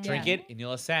like, drink Yeah. it and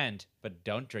you'll ascend, but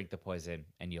don't drink the poison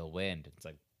and you'll win. It's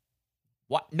like,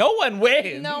 what? No one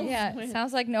wins. Yeah, it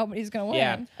sounds like nobody's going to win.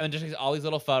 Yeah. And then just all these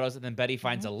little photos. And then Betty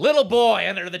finds a little boy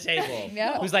under the table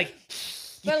Yeah. who's like,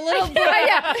 But a little boy,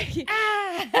 Yeah.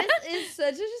 this is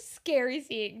such a scary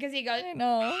scene because he goes, I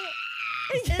know.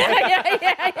 yeah.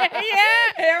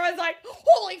 And everyone's like,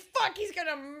 holy fuck, he's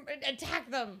gonna attack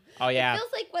them. oh, yeah. It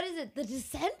feels like, what is it, The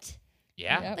Descent?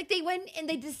 Yeah. Yep. Like they went and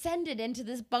they descended into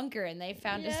this bunker and they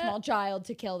found a Yeah. small child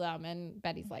to kill them. And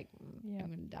Betty's like, Yeah. I'm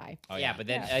gonna die. Oh yeah, but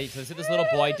then Yeah. so they sit this little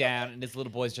boy down, and this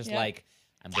little boy's just Yeah. like,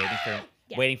 I'm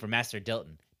Yeah. waiting for Master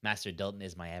Dilton. Master Dilton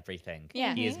is my everything.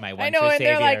 Yeah. He is my I one know, true and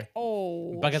savior. they're like,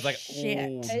 oh, Bucket's like, shit.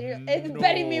 And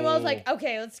Betty meanwhile is like,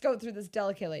 okay, let's go through this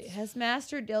delicately. Has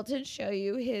Master Dilton show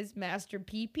you his master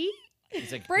pee-pee?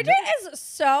 He's like, Bridget is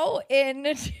so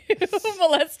into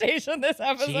molestation this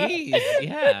episode. jeez,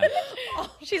 yeah.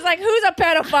 She's like, who's a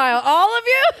pedophile? All of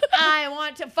you? I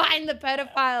want to find the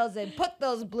pedophiles and put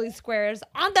those blue squares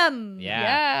on them. Yeah.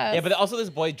 Yes. Yeah, but also this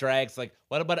boy drags, like,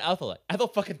 what about Ethel? Ethel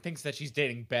fucking thinks that she's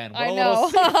dating Ben. What I a know. little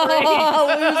sick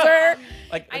Loser.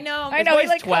 Like, I know. I This know, he, boy's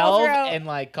like, calls 12 her out. and,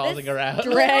 like, calling her out.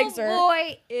 Drags Little her.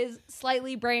 boy is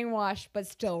slightly brainwashed, but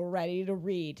still ready to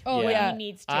read. Oh, Yeah. yeah. He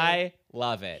needs to. I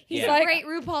love it. He's yeah. a like- great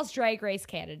RuPaul's Drag Race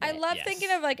candidate. I love Yes. thinking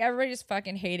of like everybody just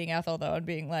fucking hating Ethel though and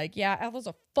being like, yeah, Ethel's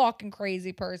a fucking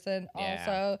crazy person.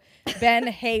 Yeah. Also, Ben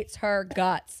hates her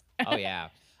guts. Oh yeah.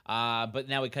 But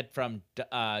now we cut from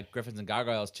Griffins and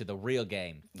Gargoyles to the real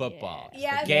game, football.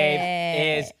 Yeah. The game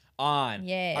Yeah. is on.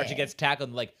 Yeah. Archie gets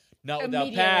tackled like, not without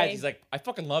Immediately. pads. He's like, I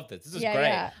fucking love this. This is yeah, great.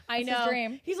 yeah. I It's his know.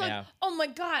 dream. He's like, Yeah. oh my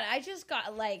god, I just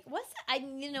got like, what's that?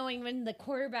 You know, when the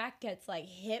quarterback gets like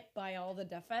hit by all the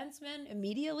defensemen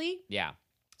immediately. Yeah.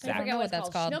 I Sack. forget what what that's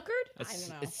it's called. called. Snookered? I It's, don't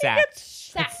know. it's sacked.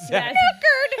 Sack. sack.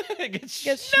 Yes. It gets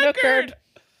Gets snookered. snookered.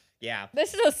 Yeah.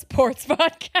 This is a sports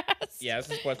podcast. Yeah, this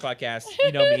is a sports podcast.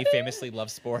 You know me, famously love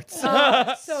sports.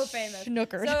 Oh, so famous.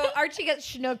 Snookered. So Archie gets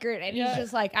schnookered, and Yeah. he's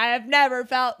just like, I have never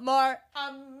felt more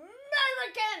American.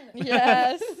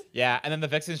 Yes. Yeah, and then the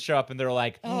Vixens show up and they're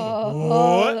like, Oh.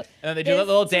 what? And then they do that This-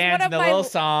 little this is one dance of and the my little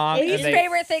song. Least and they,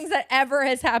 favorite things that ever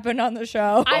has happened on the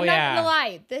show. I'm not yeah. gonna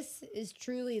lie, this is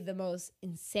truly the most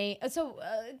insane. So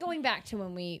going back to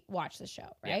when we watched the show,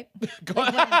 right?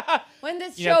 When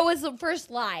this Yeah. show was first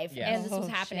live Yes. and this was Oh,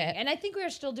 happening, shit. and I think we were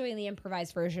still doing the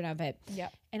improvised version of it.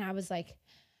 Yep. And I was like,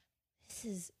 this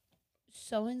is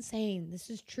so insane. This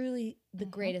is truly the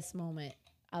greatest moment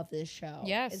of this show.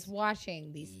 Yes. Is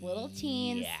watching these little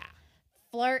teens Yeah.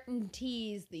 flirt and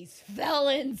tease these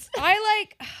felons. I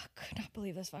like, could not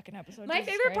believe this fucking episode. My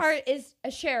Jesus favorite Christ. part is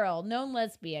Cheryl, known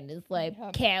lesbian, is like,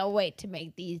 Yep. can't wait to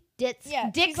make these dicks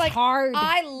she's like, hard.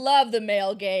 I love the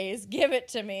male gaze. Give it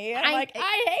to me. And I'm like,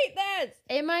 I hate this.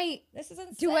 Am I? This is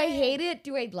insane. Do I hate it?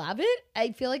 Do I love it?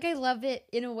 I feel like I love it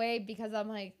in a way because I'm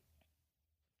like,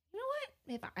 you know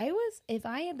what? If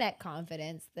I had that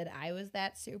confidence that I was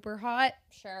that super hot,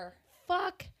 Sure.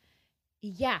 fuck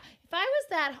yeah.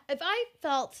 If I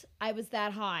felt I was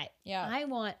that hot, Yeah. I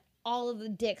want all of the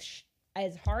dicks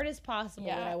as hard as possible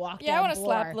when I walk down Yeah, I want to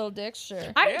Bloor. slap little dicks. Sure.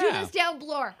 I would do Yeah. this down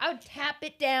Bloor. I would tap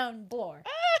it down Bloor.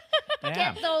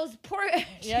 Yeah. Get those poor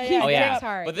yeah. Oh yeah, dicks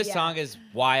hard. but this Yeah. song is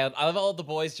wild. I love all the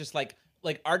boys just like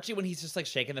Archie when he's just like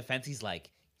shaking the fence. He's like,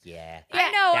 yeah,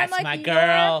 I know. that's I'm like, my you're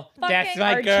girl. That's fucking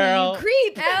my Archie, girl. you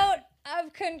creep. out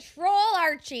of control,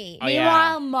 Archie. Oh, yeah.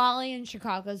 Meanwhile, Molly in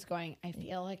Chicago's going, I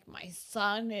feel like my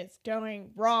son is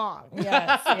doing wrong.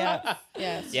 Yes.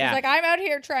 Yeah. She's like, I'm out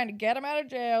here trying to get him out of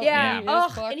jail. Yeah. and Oh, he's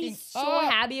and fucking- he's so oh.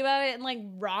 happy about it. And like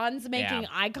Ron's making Yeah.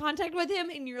 eye contact with him.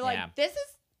 And you're like, Yeah. this is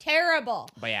terrible.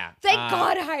 But yeah, Thank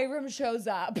God Hiram shows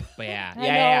up. But yeah, I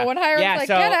yeah, know. yeah. When Hiram's yeah, like,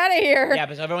 so, get out of here. Yeah,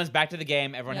 but so everyone's back to the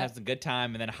game. Everyone Yep. has a good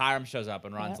time, and then Hiram shows up,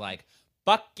 and Ron's Yep. like,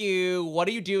 "Fuck you! What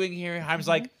are you doing here?" Hiram's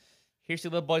like, "Here's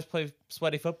your little boys play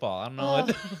sweaty football. I don't know Oh,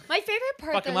 what." my favorite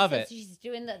part Fucking though love is it. she's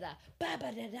doing the ba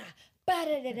ba da da ba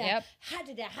da da da Yep. ha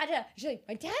da da ha da. She's like,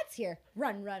 my dad's here.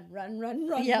 Run, run, run, run,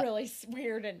 run. Yep. Really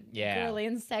weird and Yeah. girly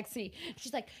and sexy.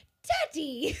 She's like,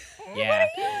 Daddy. Yeah.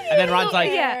 And then Ron's like,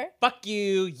 Yeah. "Fuck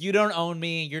you! You don't own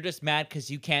me. You're just mad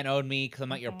because you can't own me because I'm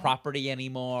not your property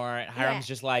anymore." And Hiram's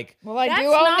just like, Well, I That's do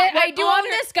own not it. what I do own honor-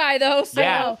 this guy though. So.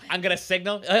 "Yeah, I'm gonna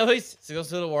signal." Always signals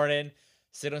to the warden,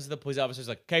 signals to the police officers.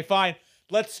 Like, "Okay, fine.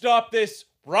 Let's stop this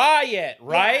riot.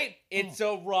 Right? It's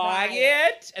a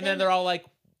riot." And then they're all like,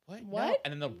 "What? What? No."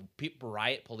 And then the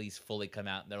riot police fully come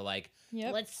out and they're like,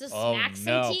 Yep. Let's just Oh, smack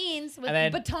no. some teens with And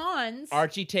then batons.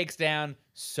 Archie takes down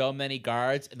so many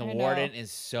guards, and the I know. warden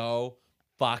is so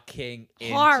fucking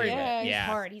hard. into Yeah, it. he's He's Yeah.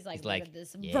 hard. He's like, He's look like, at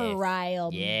this yes,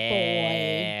 virile boy.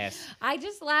 Yes. I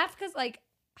just laugh because like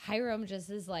Hiram just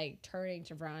is like turning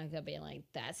to Veronica, being like,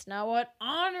 "That's not what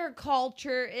honor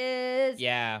culture is.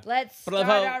 Yeah. Let's But I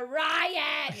start love a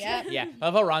riot." Yep. Yeah. I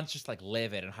love how Ron's just like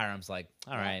livid, and Hiram's like,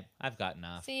 "All right, I've got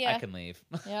enough. See I ya." can leave."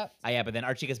 Yep. Yeah, but then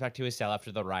Archie gets back to his cell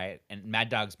after the riot, and Mad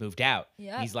Dog's moved out.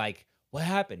 Yep. He's like, "What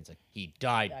happened?" It's like, "He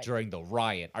died Died. during the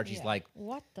riot." Archie's Yeah. like,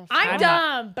 What the? I'm, I'm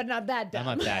dumb, but not that dumb.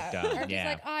 "I'm not that dumb." Archie's Yeah.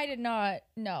 like, I did not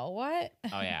know what.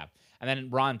 Oh yeah. And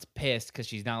then Ron's pissed because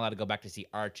she's not allowed to go back to see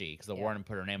Archie because the Yeah. warden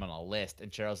put her name on a list,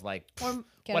 and Cheryl's like, Or-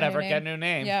 Get a "Whatever, new get a name. new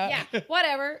name." Yeah. yeah,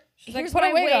 whatever. She's like, Here's put my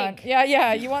a wig on.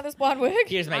 Yeah. You want this blonde wig?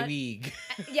 Here's my On- wig.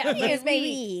 Yeah, Here's my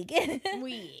wig.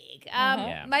 Wig.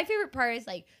 Yeah. My favorite part is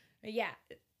like,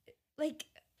 like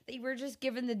they were just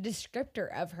given the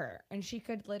descriptor of her, and she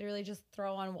could literally just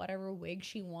throw on whatever wig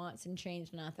she wants and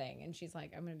change nothing. And she's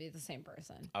like, "I'm gonna be the same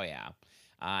person." Oh yeah.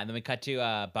 And then we cut to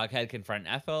Bughead confront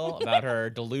Ethel about her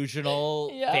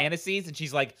delusional Yeah. fantasies, and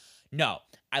she's like, "No,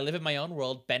 I live in my own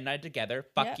world. Ben and I together.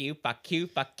 Fuck Yeah. you, fuck you,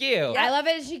 fuck you." I love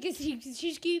it.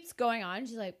 She keeps going on.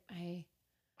 She's like, "My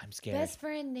I'm scared. best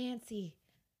friend Nancy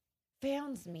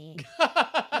found me,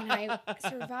 and I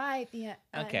survived the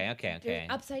Okay.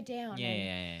 upside down. Yeah,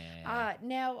 and, yeah.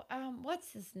 now,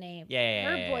 what's his name?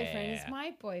 Yeah, her yeah, boyfriend yeah, is yeah.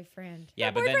 my boyfriend. Yeah,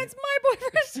 My but then boyfriend's my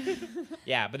boyfriend.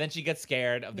 yeah, but then she gets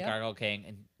scared of the Yep. Gargoyle King,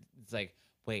 and it's like,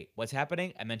 "Wait, what's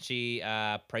happening?" And then she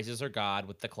praises her god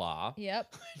with the claw.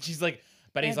 Yep. She's like,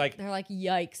 but he's And like, they're like,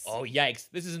 yikes. "Oh yikes,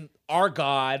 this isn't our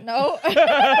god." No.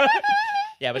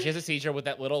 Yeah, but she has a seizure with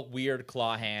that little weird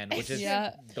claw hand, which is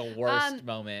Yeah. the worst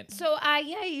moment. So I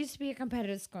used to be a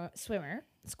competitive swimmer.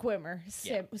 Swimmer.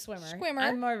 Swimmer.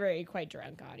 I'm a very quite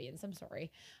drunk audience. I'm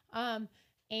sorry.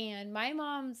 And my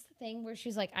mom's thing where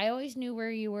she's like, I always knew where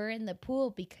you were in the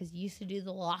pool because you used to do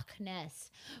the Loch Ness,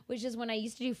 which is when I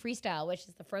used to do freestyle, which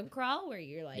is the front crawl where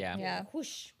you're like, Yeah. you're Yeah.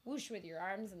 whoosh, whoosh with your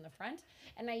arms in the front.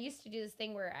 And I used to do this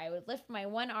thing where I would lift my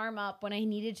one arm up when I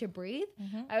needed to breathe.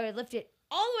 Mhm. I would lift it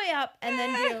all the way up and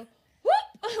then do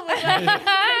whoop, like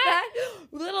that,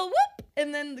 little whoop,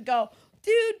 and then go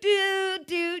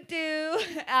do,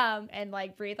 and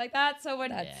like breathe like that. So when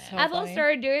That's so Ethel funny.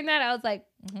 started doing that, I was like,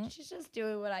 Mhm. she's just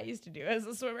doing what I used to do as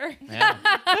a swimmer. Yeah.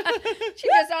 She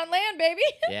just on land, baby.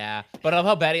 Yeah, but I love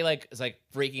how Betty like is like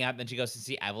freaking out, and then she goes to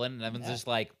see Evelyn, and Evelyn's Yeah. just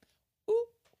like, "Ooh,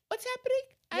 what's happening?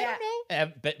 I Yeah. don't know."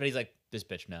 And but he's like, "This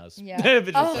bitch knows." Yeah. Bitch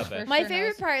is Oh, so bad. my Sure favorite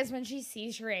knows. part is when she's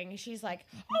seizuring. She's like,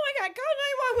 "Oh my god,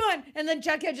 call 911!" And then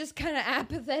Jughead just kind of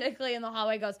apathetically in the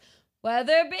hallway goes,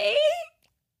 "Weatherby,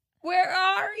 where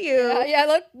are you?"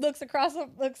 Yeah, looks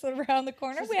around the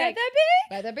corner. She's Where like, that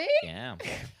be? Weatherby. Yeah.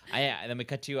 And then we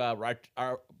cut to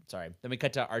then we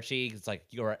cut to Archie. It's like,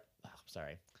 "You're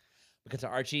sorry. We got to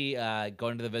Archie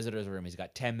going to the visitor's room. He's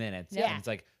got 10 minutes. Yeah. And it's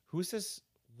like, who's this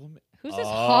woman? Who's this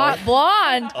Oh. hot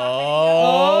blonde?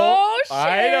 Oh, shit.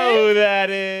 I know who that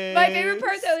is. My favorite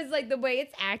part though is like the way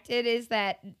it's acted is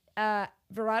that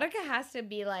Veronica has to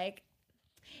be like,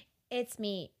 it's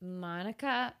me,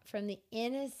 Monica from the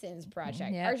Innocence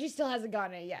Project. Yeah. Archie still hasn't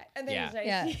gotten it yet. And then Yeah. he's like,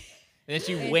 Yeah. And then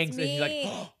she It's winks and she's like,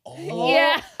 me. oh,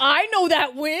 Yeah, I know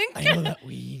that wink. I know that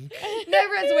wink.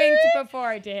 never has winked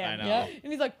before to him. I know. Yeah.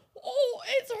 And he's like, oh,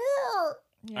 it's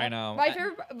her. I know. My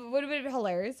favorite would have been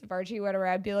hilarious if Archie went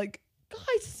around and be like, guys,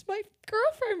 it's my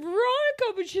girlfriend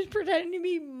Veronica, but she's pretending to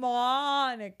be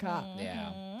Monica.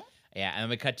 Yeah. Yeah, and then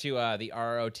we cut to the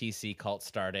ROTC cult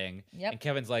starting. Yep. And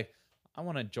Kevin's like, I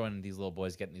want to join these little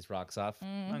boys getting these rocks off.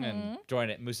 I'm going to join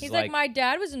it. Moose He's is like, my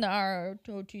dad was in the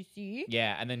ROTC.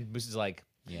 yeah. And then Moose is like,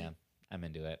 yeah, I'm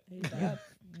into it.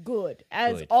 Good,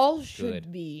 as Good. all should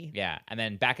Good. be. Yeah. And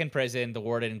then back in prison, the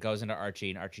warden goes into Archie,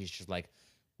 and Archie's just like,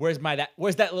 where's that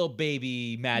little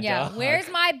baby mad Yeah, dog? where's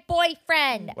my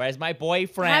boyfriend? Where's my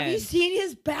boyfriend? Have you seen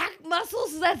his back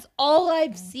muscles? That's all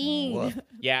I've seen. Woof.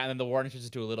 Yeah, and then the warden turns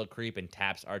into a little creep and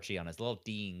taps Archie on his little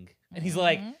ding. And he's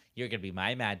like, you're going to be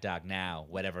my mad dog now,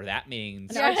 whatever that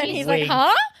means. Yeah, and he's Wink. like,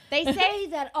 huh? They say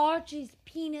that Archie's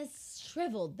penis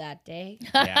shriveled that day.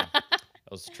 Yeah.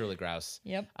 It was truly gross.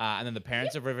 Yep. And then the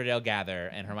parents of Riverdale gather,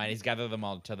 and Hermione's gathered them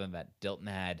all to tell them that Dilton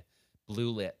had blue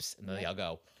lips. And then they all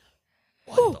go,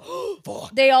 what the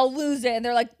fuck? They all lose it, and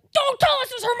they're like, don't tell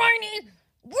us it's Hermione.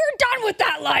 We're done with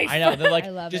that life. I know. They're like, I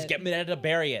love just it. get me there to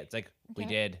bury it. It's like, we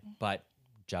did, but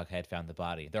Jughead found the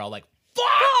body. They're all like,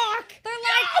 Fuck! They're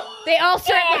like, they all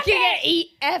start looking at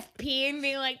EFP and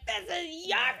being like, this is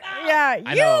your fault. Yeah,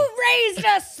 I know. you raised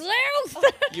a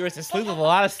sleuth. you were a sleuth with a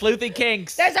lot of sleuthy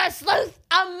kinks. There's a sleuth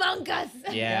among us.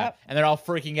 Yeah. Yep. And they're all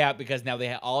freaking out because now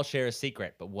they all share a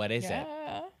secret. But what is it?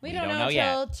 Yeah. We We don't don't know know yet.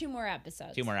 until 2 more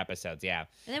episodes. 2 more episodes, yeah.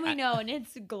 And then we know, and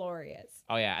it's glorious.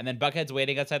 Oh, yeah. And then Buckhead's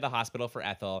waiting outside the hospital for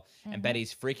Ethel, Mm-hmm. and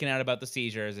Betty's freaking out about the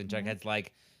seizures, and Jughead's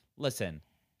like, listen,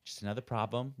 just another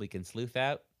problem we can sleuth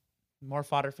out. More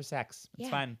fodder for sex. It's Yeah.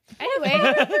 fine. Anyway,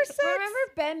 remember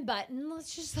Ben Button?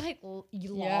 Let's just like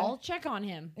Yeah. check on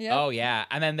him. Yep. Oh, yeah.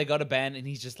 And then they go to Ben, and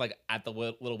he's just like at the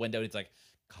little window, and he's like,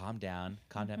 calm down,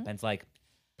 calm down. Ben's like,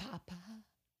 Papa.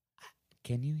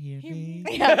 can you hear me?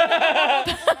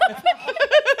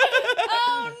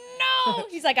 Oh no!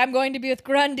 He's like, I'm going to be with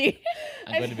Grundy.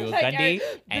 I'm going to be with Like, Gundy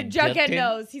the and Jughead Dilton.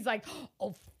 knows. He's like,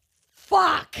 oh,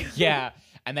 fuck. Yeah.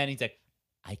 And then he's like,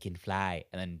 I can fly.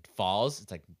 And then falls.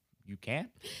 It's like, you can't?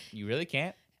 You really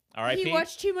can't? R.I.P. He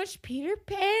watched too much Peter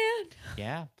Pan.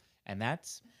 Yeah. And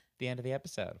that's the end of the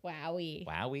episode. Wowie.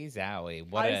 Wowie zowie.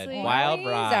 What Honestly, a wild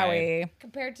Wowie ride. zowie.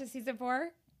 Compared to season 4,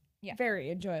 Yeah. very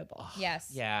enjoyable.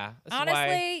 Yes. Yeah. This is why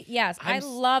Honestly, yes. I I'm s-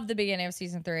 love the beginning of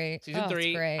season 3. Season Oh, it's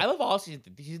 3. great. I love all season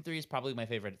 3. Season 3 is probably my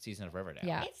favorite season of Riverdale.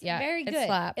 Yeah. It's yeah. very It good.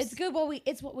 slaps. It's good.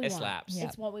 It's what we It want. slaps. Yeah.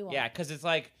 It's what we want. Yeah, because it's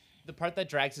like the part that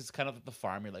drags is kind of at the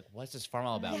farm. You're like, what's this farm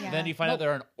all about? Yeah. And then you find out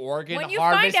they're an organ When you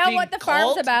find out what the farm's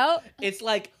cult, about, it's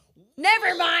like,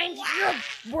 Never mind.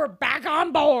 We're back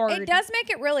on board. it does make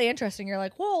it really interesting. You're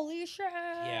like, holy shit.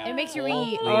 Yeah. It makes you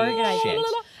Holy reorganize. shit.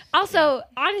 Also,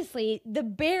 honestly, the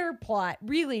bear plot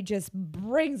really just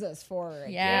brings us forward.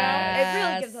 you know? It really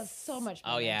Yes. gives us so much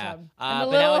oh, yeah. momentum. And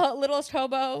the But now littlest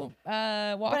hobo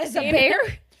walks But as a in. bear,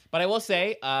 But I will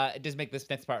say, it does make this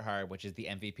next part hard, which is the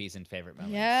MVPs and favorite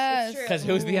moments. Yes. It's true. Because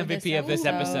who's the Ooh, MVP of this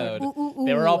episode? Ooh,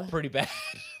 They were all ooh. pretty bad.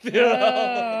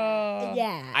 Oh.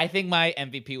 yeah. I think my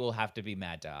MVP will have to be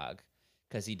Mad Dog,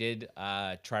 because he did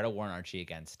try to warn Archie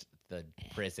against the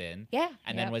prison, yeah.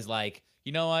 and Yep. then was like,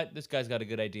 you know what, this guy's got a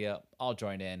good idea. I'll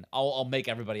join in. I'll make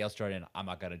everybody else join in. I'm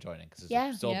not gonna join in because it's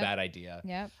Yeah. still Yep. a bad idea.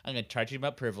 Yep. I'm gonna charge him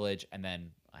up privilege, and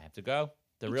then I have to go.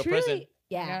 The He real truly- prison.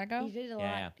 Yeah. Gotta go. He did a lot.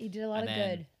 Yeah. He did a lot And of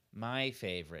then good. my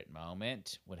favorite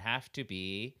moment would have to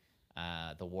be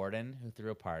the warden who threw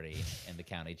a party in the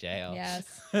county jail.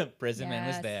 Yes. Prisonman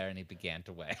was Yes. there and he began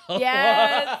to wail.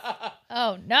 Yes.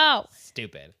 Oh no.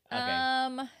 Stupid.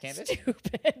 Okay. Candace?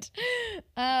 Stupid.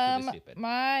 stupid.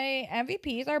 My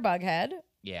MVPs are Bughead.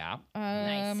 Yeah.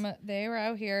 Nice. They were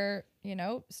out here,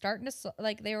 starting to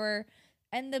like they were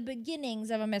in the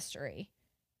beginnings of a mystery,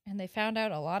 and they found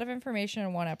out a lot of information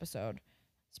in one episode.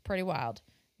 It's pretty wild.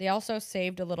 They also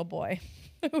saved a little boy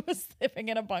who was living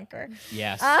in a bunker.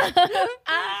 Yes.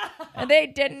 And they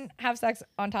didn't have sex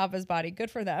on top of his body. Good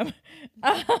for them.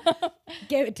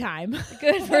 Give it time.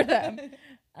 Good for them.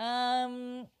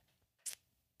 And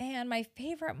my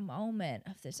favorite moment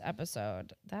of this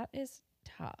episode, that is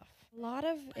tough. A lot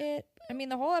of it, I mean,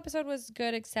 the whole episode was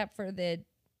good except for the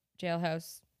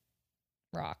jailhouse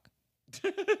rock.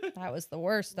 That was the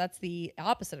worst. That's the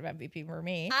opposite of MVP for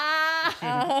me.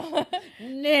 Nigga,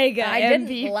 I MVP.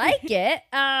 didn't like it.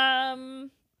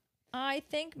 I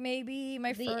think maybe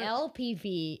my The first.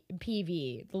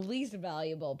 LPV, the least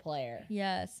valuable player.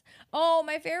 Yes. Oh,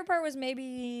 my favorite part was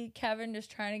maybe Kevin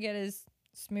just trying to get his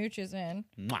smooches in.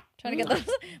 Mwah. Trying to get those.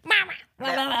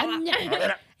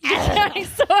 Trying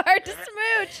so hard to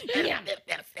smooch.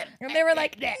 And they were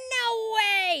like, no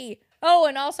way. Oh,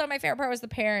 and also my favorite part was the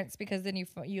parents, because then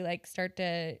you like start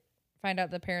to find out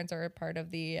the parents are a part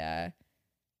of the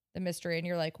mystery, and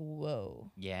you're like, whoa,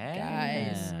 Yeah.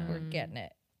 guys, we're getting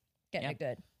it. Getting Yeah. it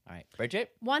good. All right,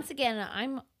 Bridget. Once again,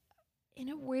 I'm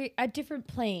in a different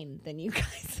plane than you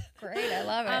guys. Great, I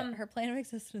love it. Her plane of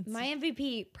existence. My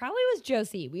MVP probably was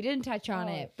Josie. We didn't touch on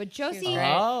Oh, it, but she was Josie.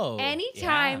 great. Oh.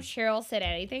 Anytime yeah. Cheryl said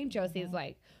anything, Josie's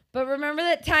like, "But remember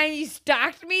that time you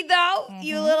stalked me, though,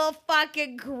 you little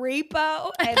fucking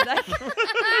creepo." And like,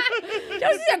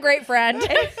 Josie's a great friend.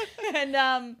 and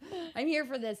I'm here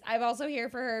for this. I'm also here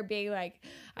for her being like,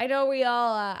 I know we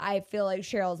all. I feel like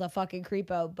Cheryl's a fucking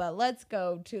creepo, but let's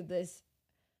go to this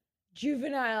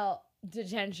juvenile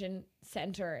detention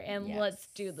center and let's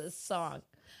do this song.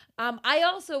 I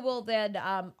also will then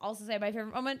also say my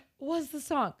favorite moment was the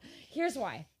song. Here's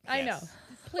why. I know. Yes.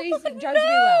 Please judge me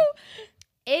well.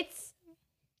 It's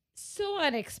so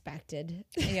unexpected.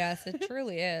 Yes, it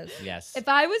truly is. Yes. If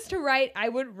I was to write, I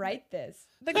would write this.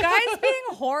 The guy's being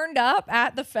horned up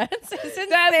at the fence. It's insane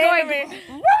That's to going, me.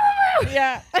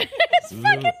 Yeah. It's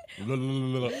fucking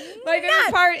My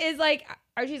favorite part is like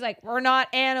Archie's like, we're not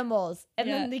animals. And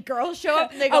Yeah. then the girls show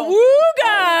up and they go, Awooga!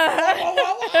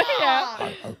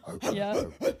 Yeah.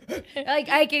 like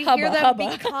I can Hubba, hear them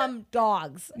hubba. become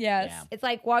dogs. Yes. Yeah. It's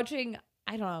like watching,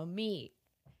 I don't know, me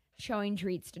showing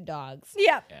treats to dogs.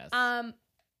 Yeah. Yes.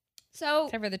 So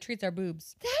Except for the treats are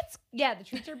boobs. that's the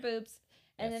treats are boobs.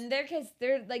 And Yes. then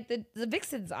they're like the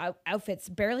vixens outfits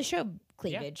barely show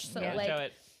cleavage. So Yeah. like Show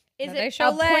it. is No, it they show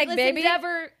a leg, pointless baby.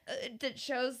 endeavor that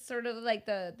shows sort of like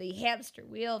the hamster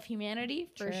wheel of humanity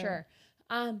for True. sure.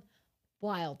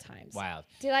 Wild times. Wild.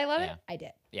 Did I love Yeah. it? I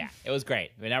did. Yeah, it was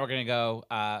great. But now we're gonna go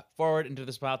forward into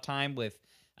this wild time with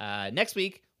next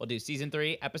week. We'll do season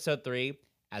 3, episode 3,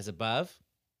 as above,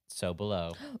 so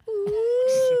below.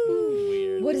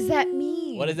 Weird. What does that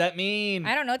mean? What does that mean?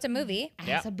 I don't know. It's a movie. As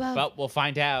Yeah, above. but we'll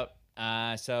find out.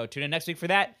 So tune in next week for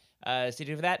that. Stay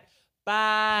tuned for that.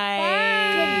 Bye.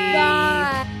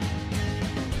 Goodbye.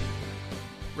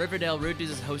 Riverdale Rude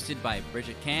Dudes is hosted by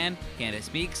Bridget Can, Candace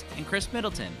Speaks, and Chris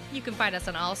Middleton. You can find us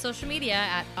on all social media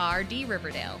at RD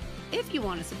Riverdale. If you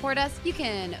want to support us, you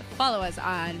can follow us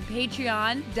on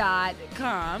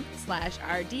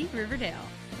patreon.com/RD Riverdale.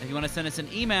 If you want to send us an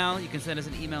email, you can send us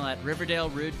an email at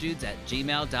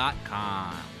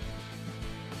riverdalerudedudes@gmail.com.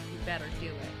 You better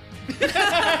do it.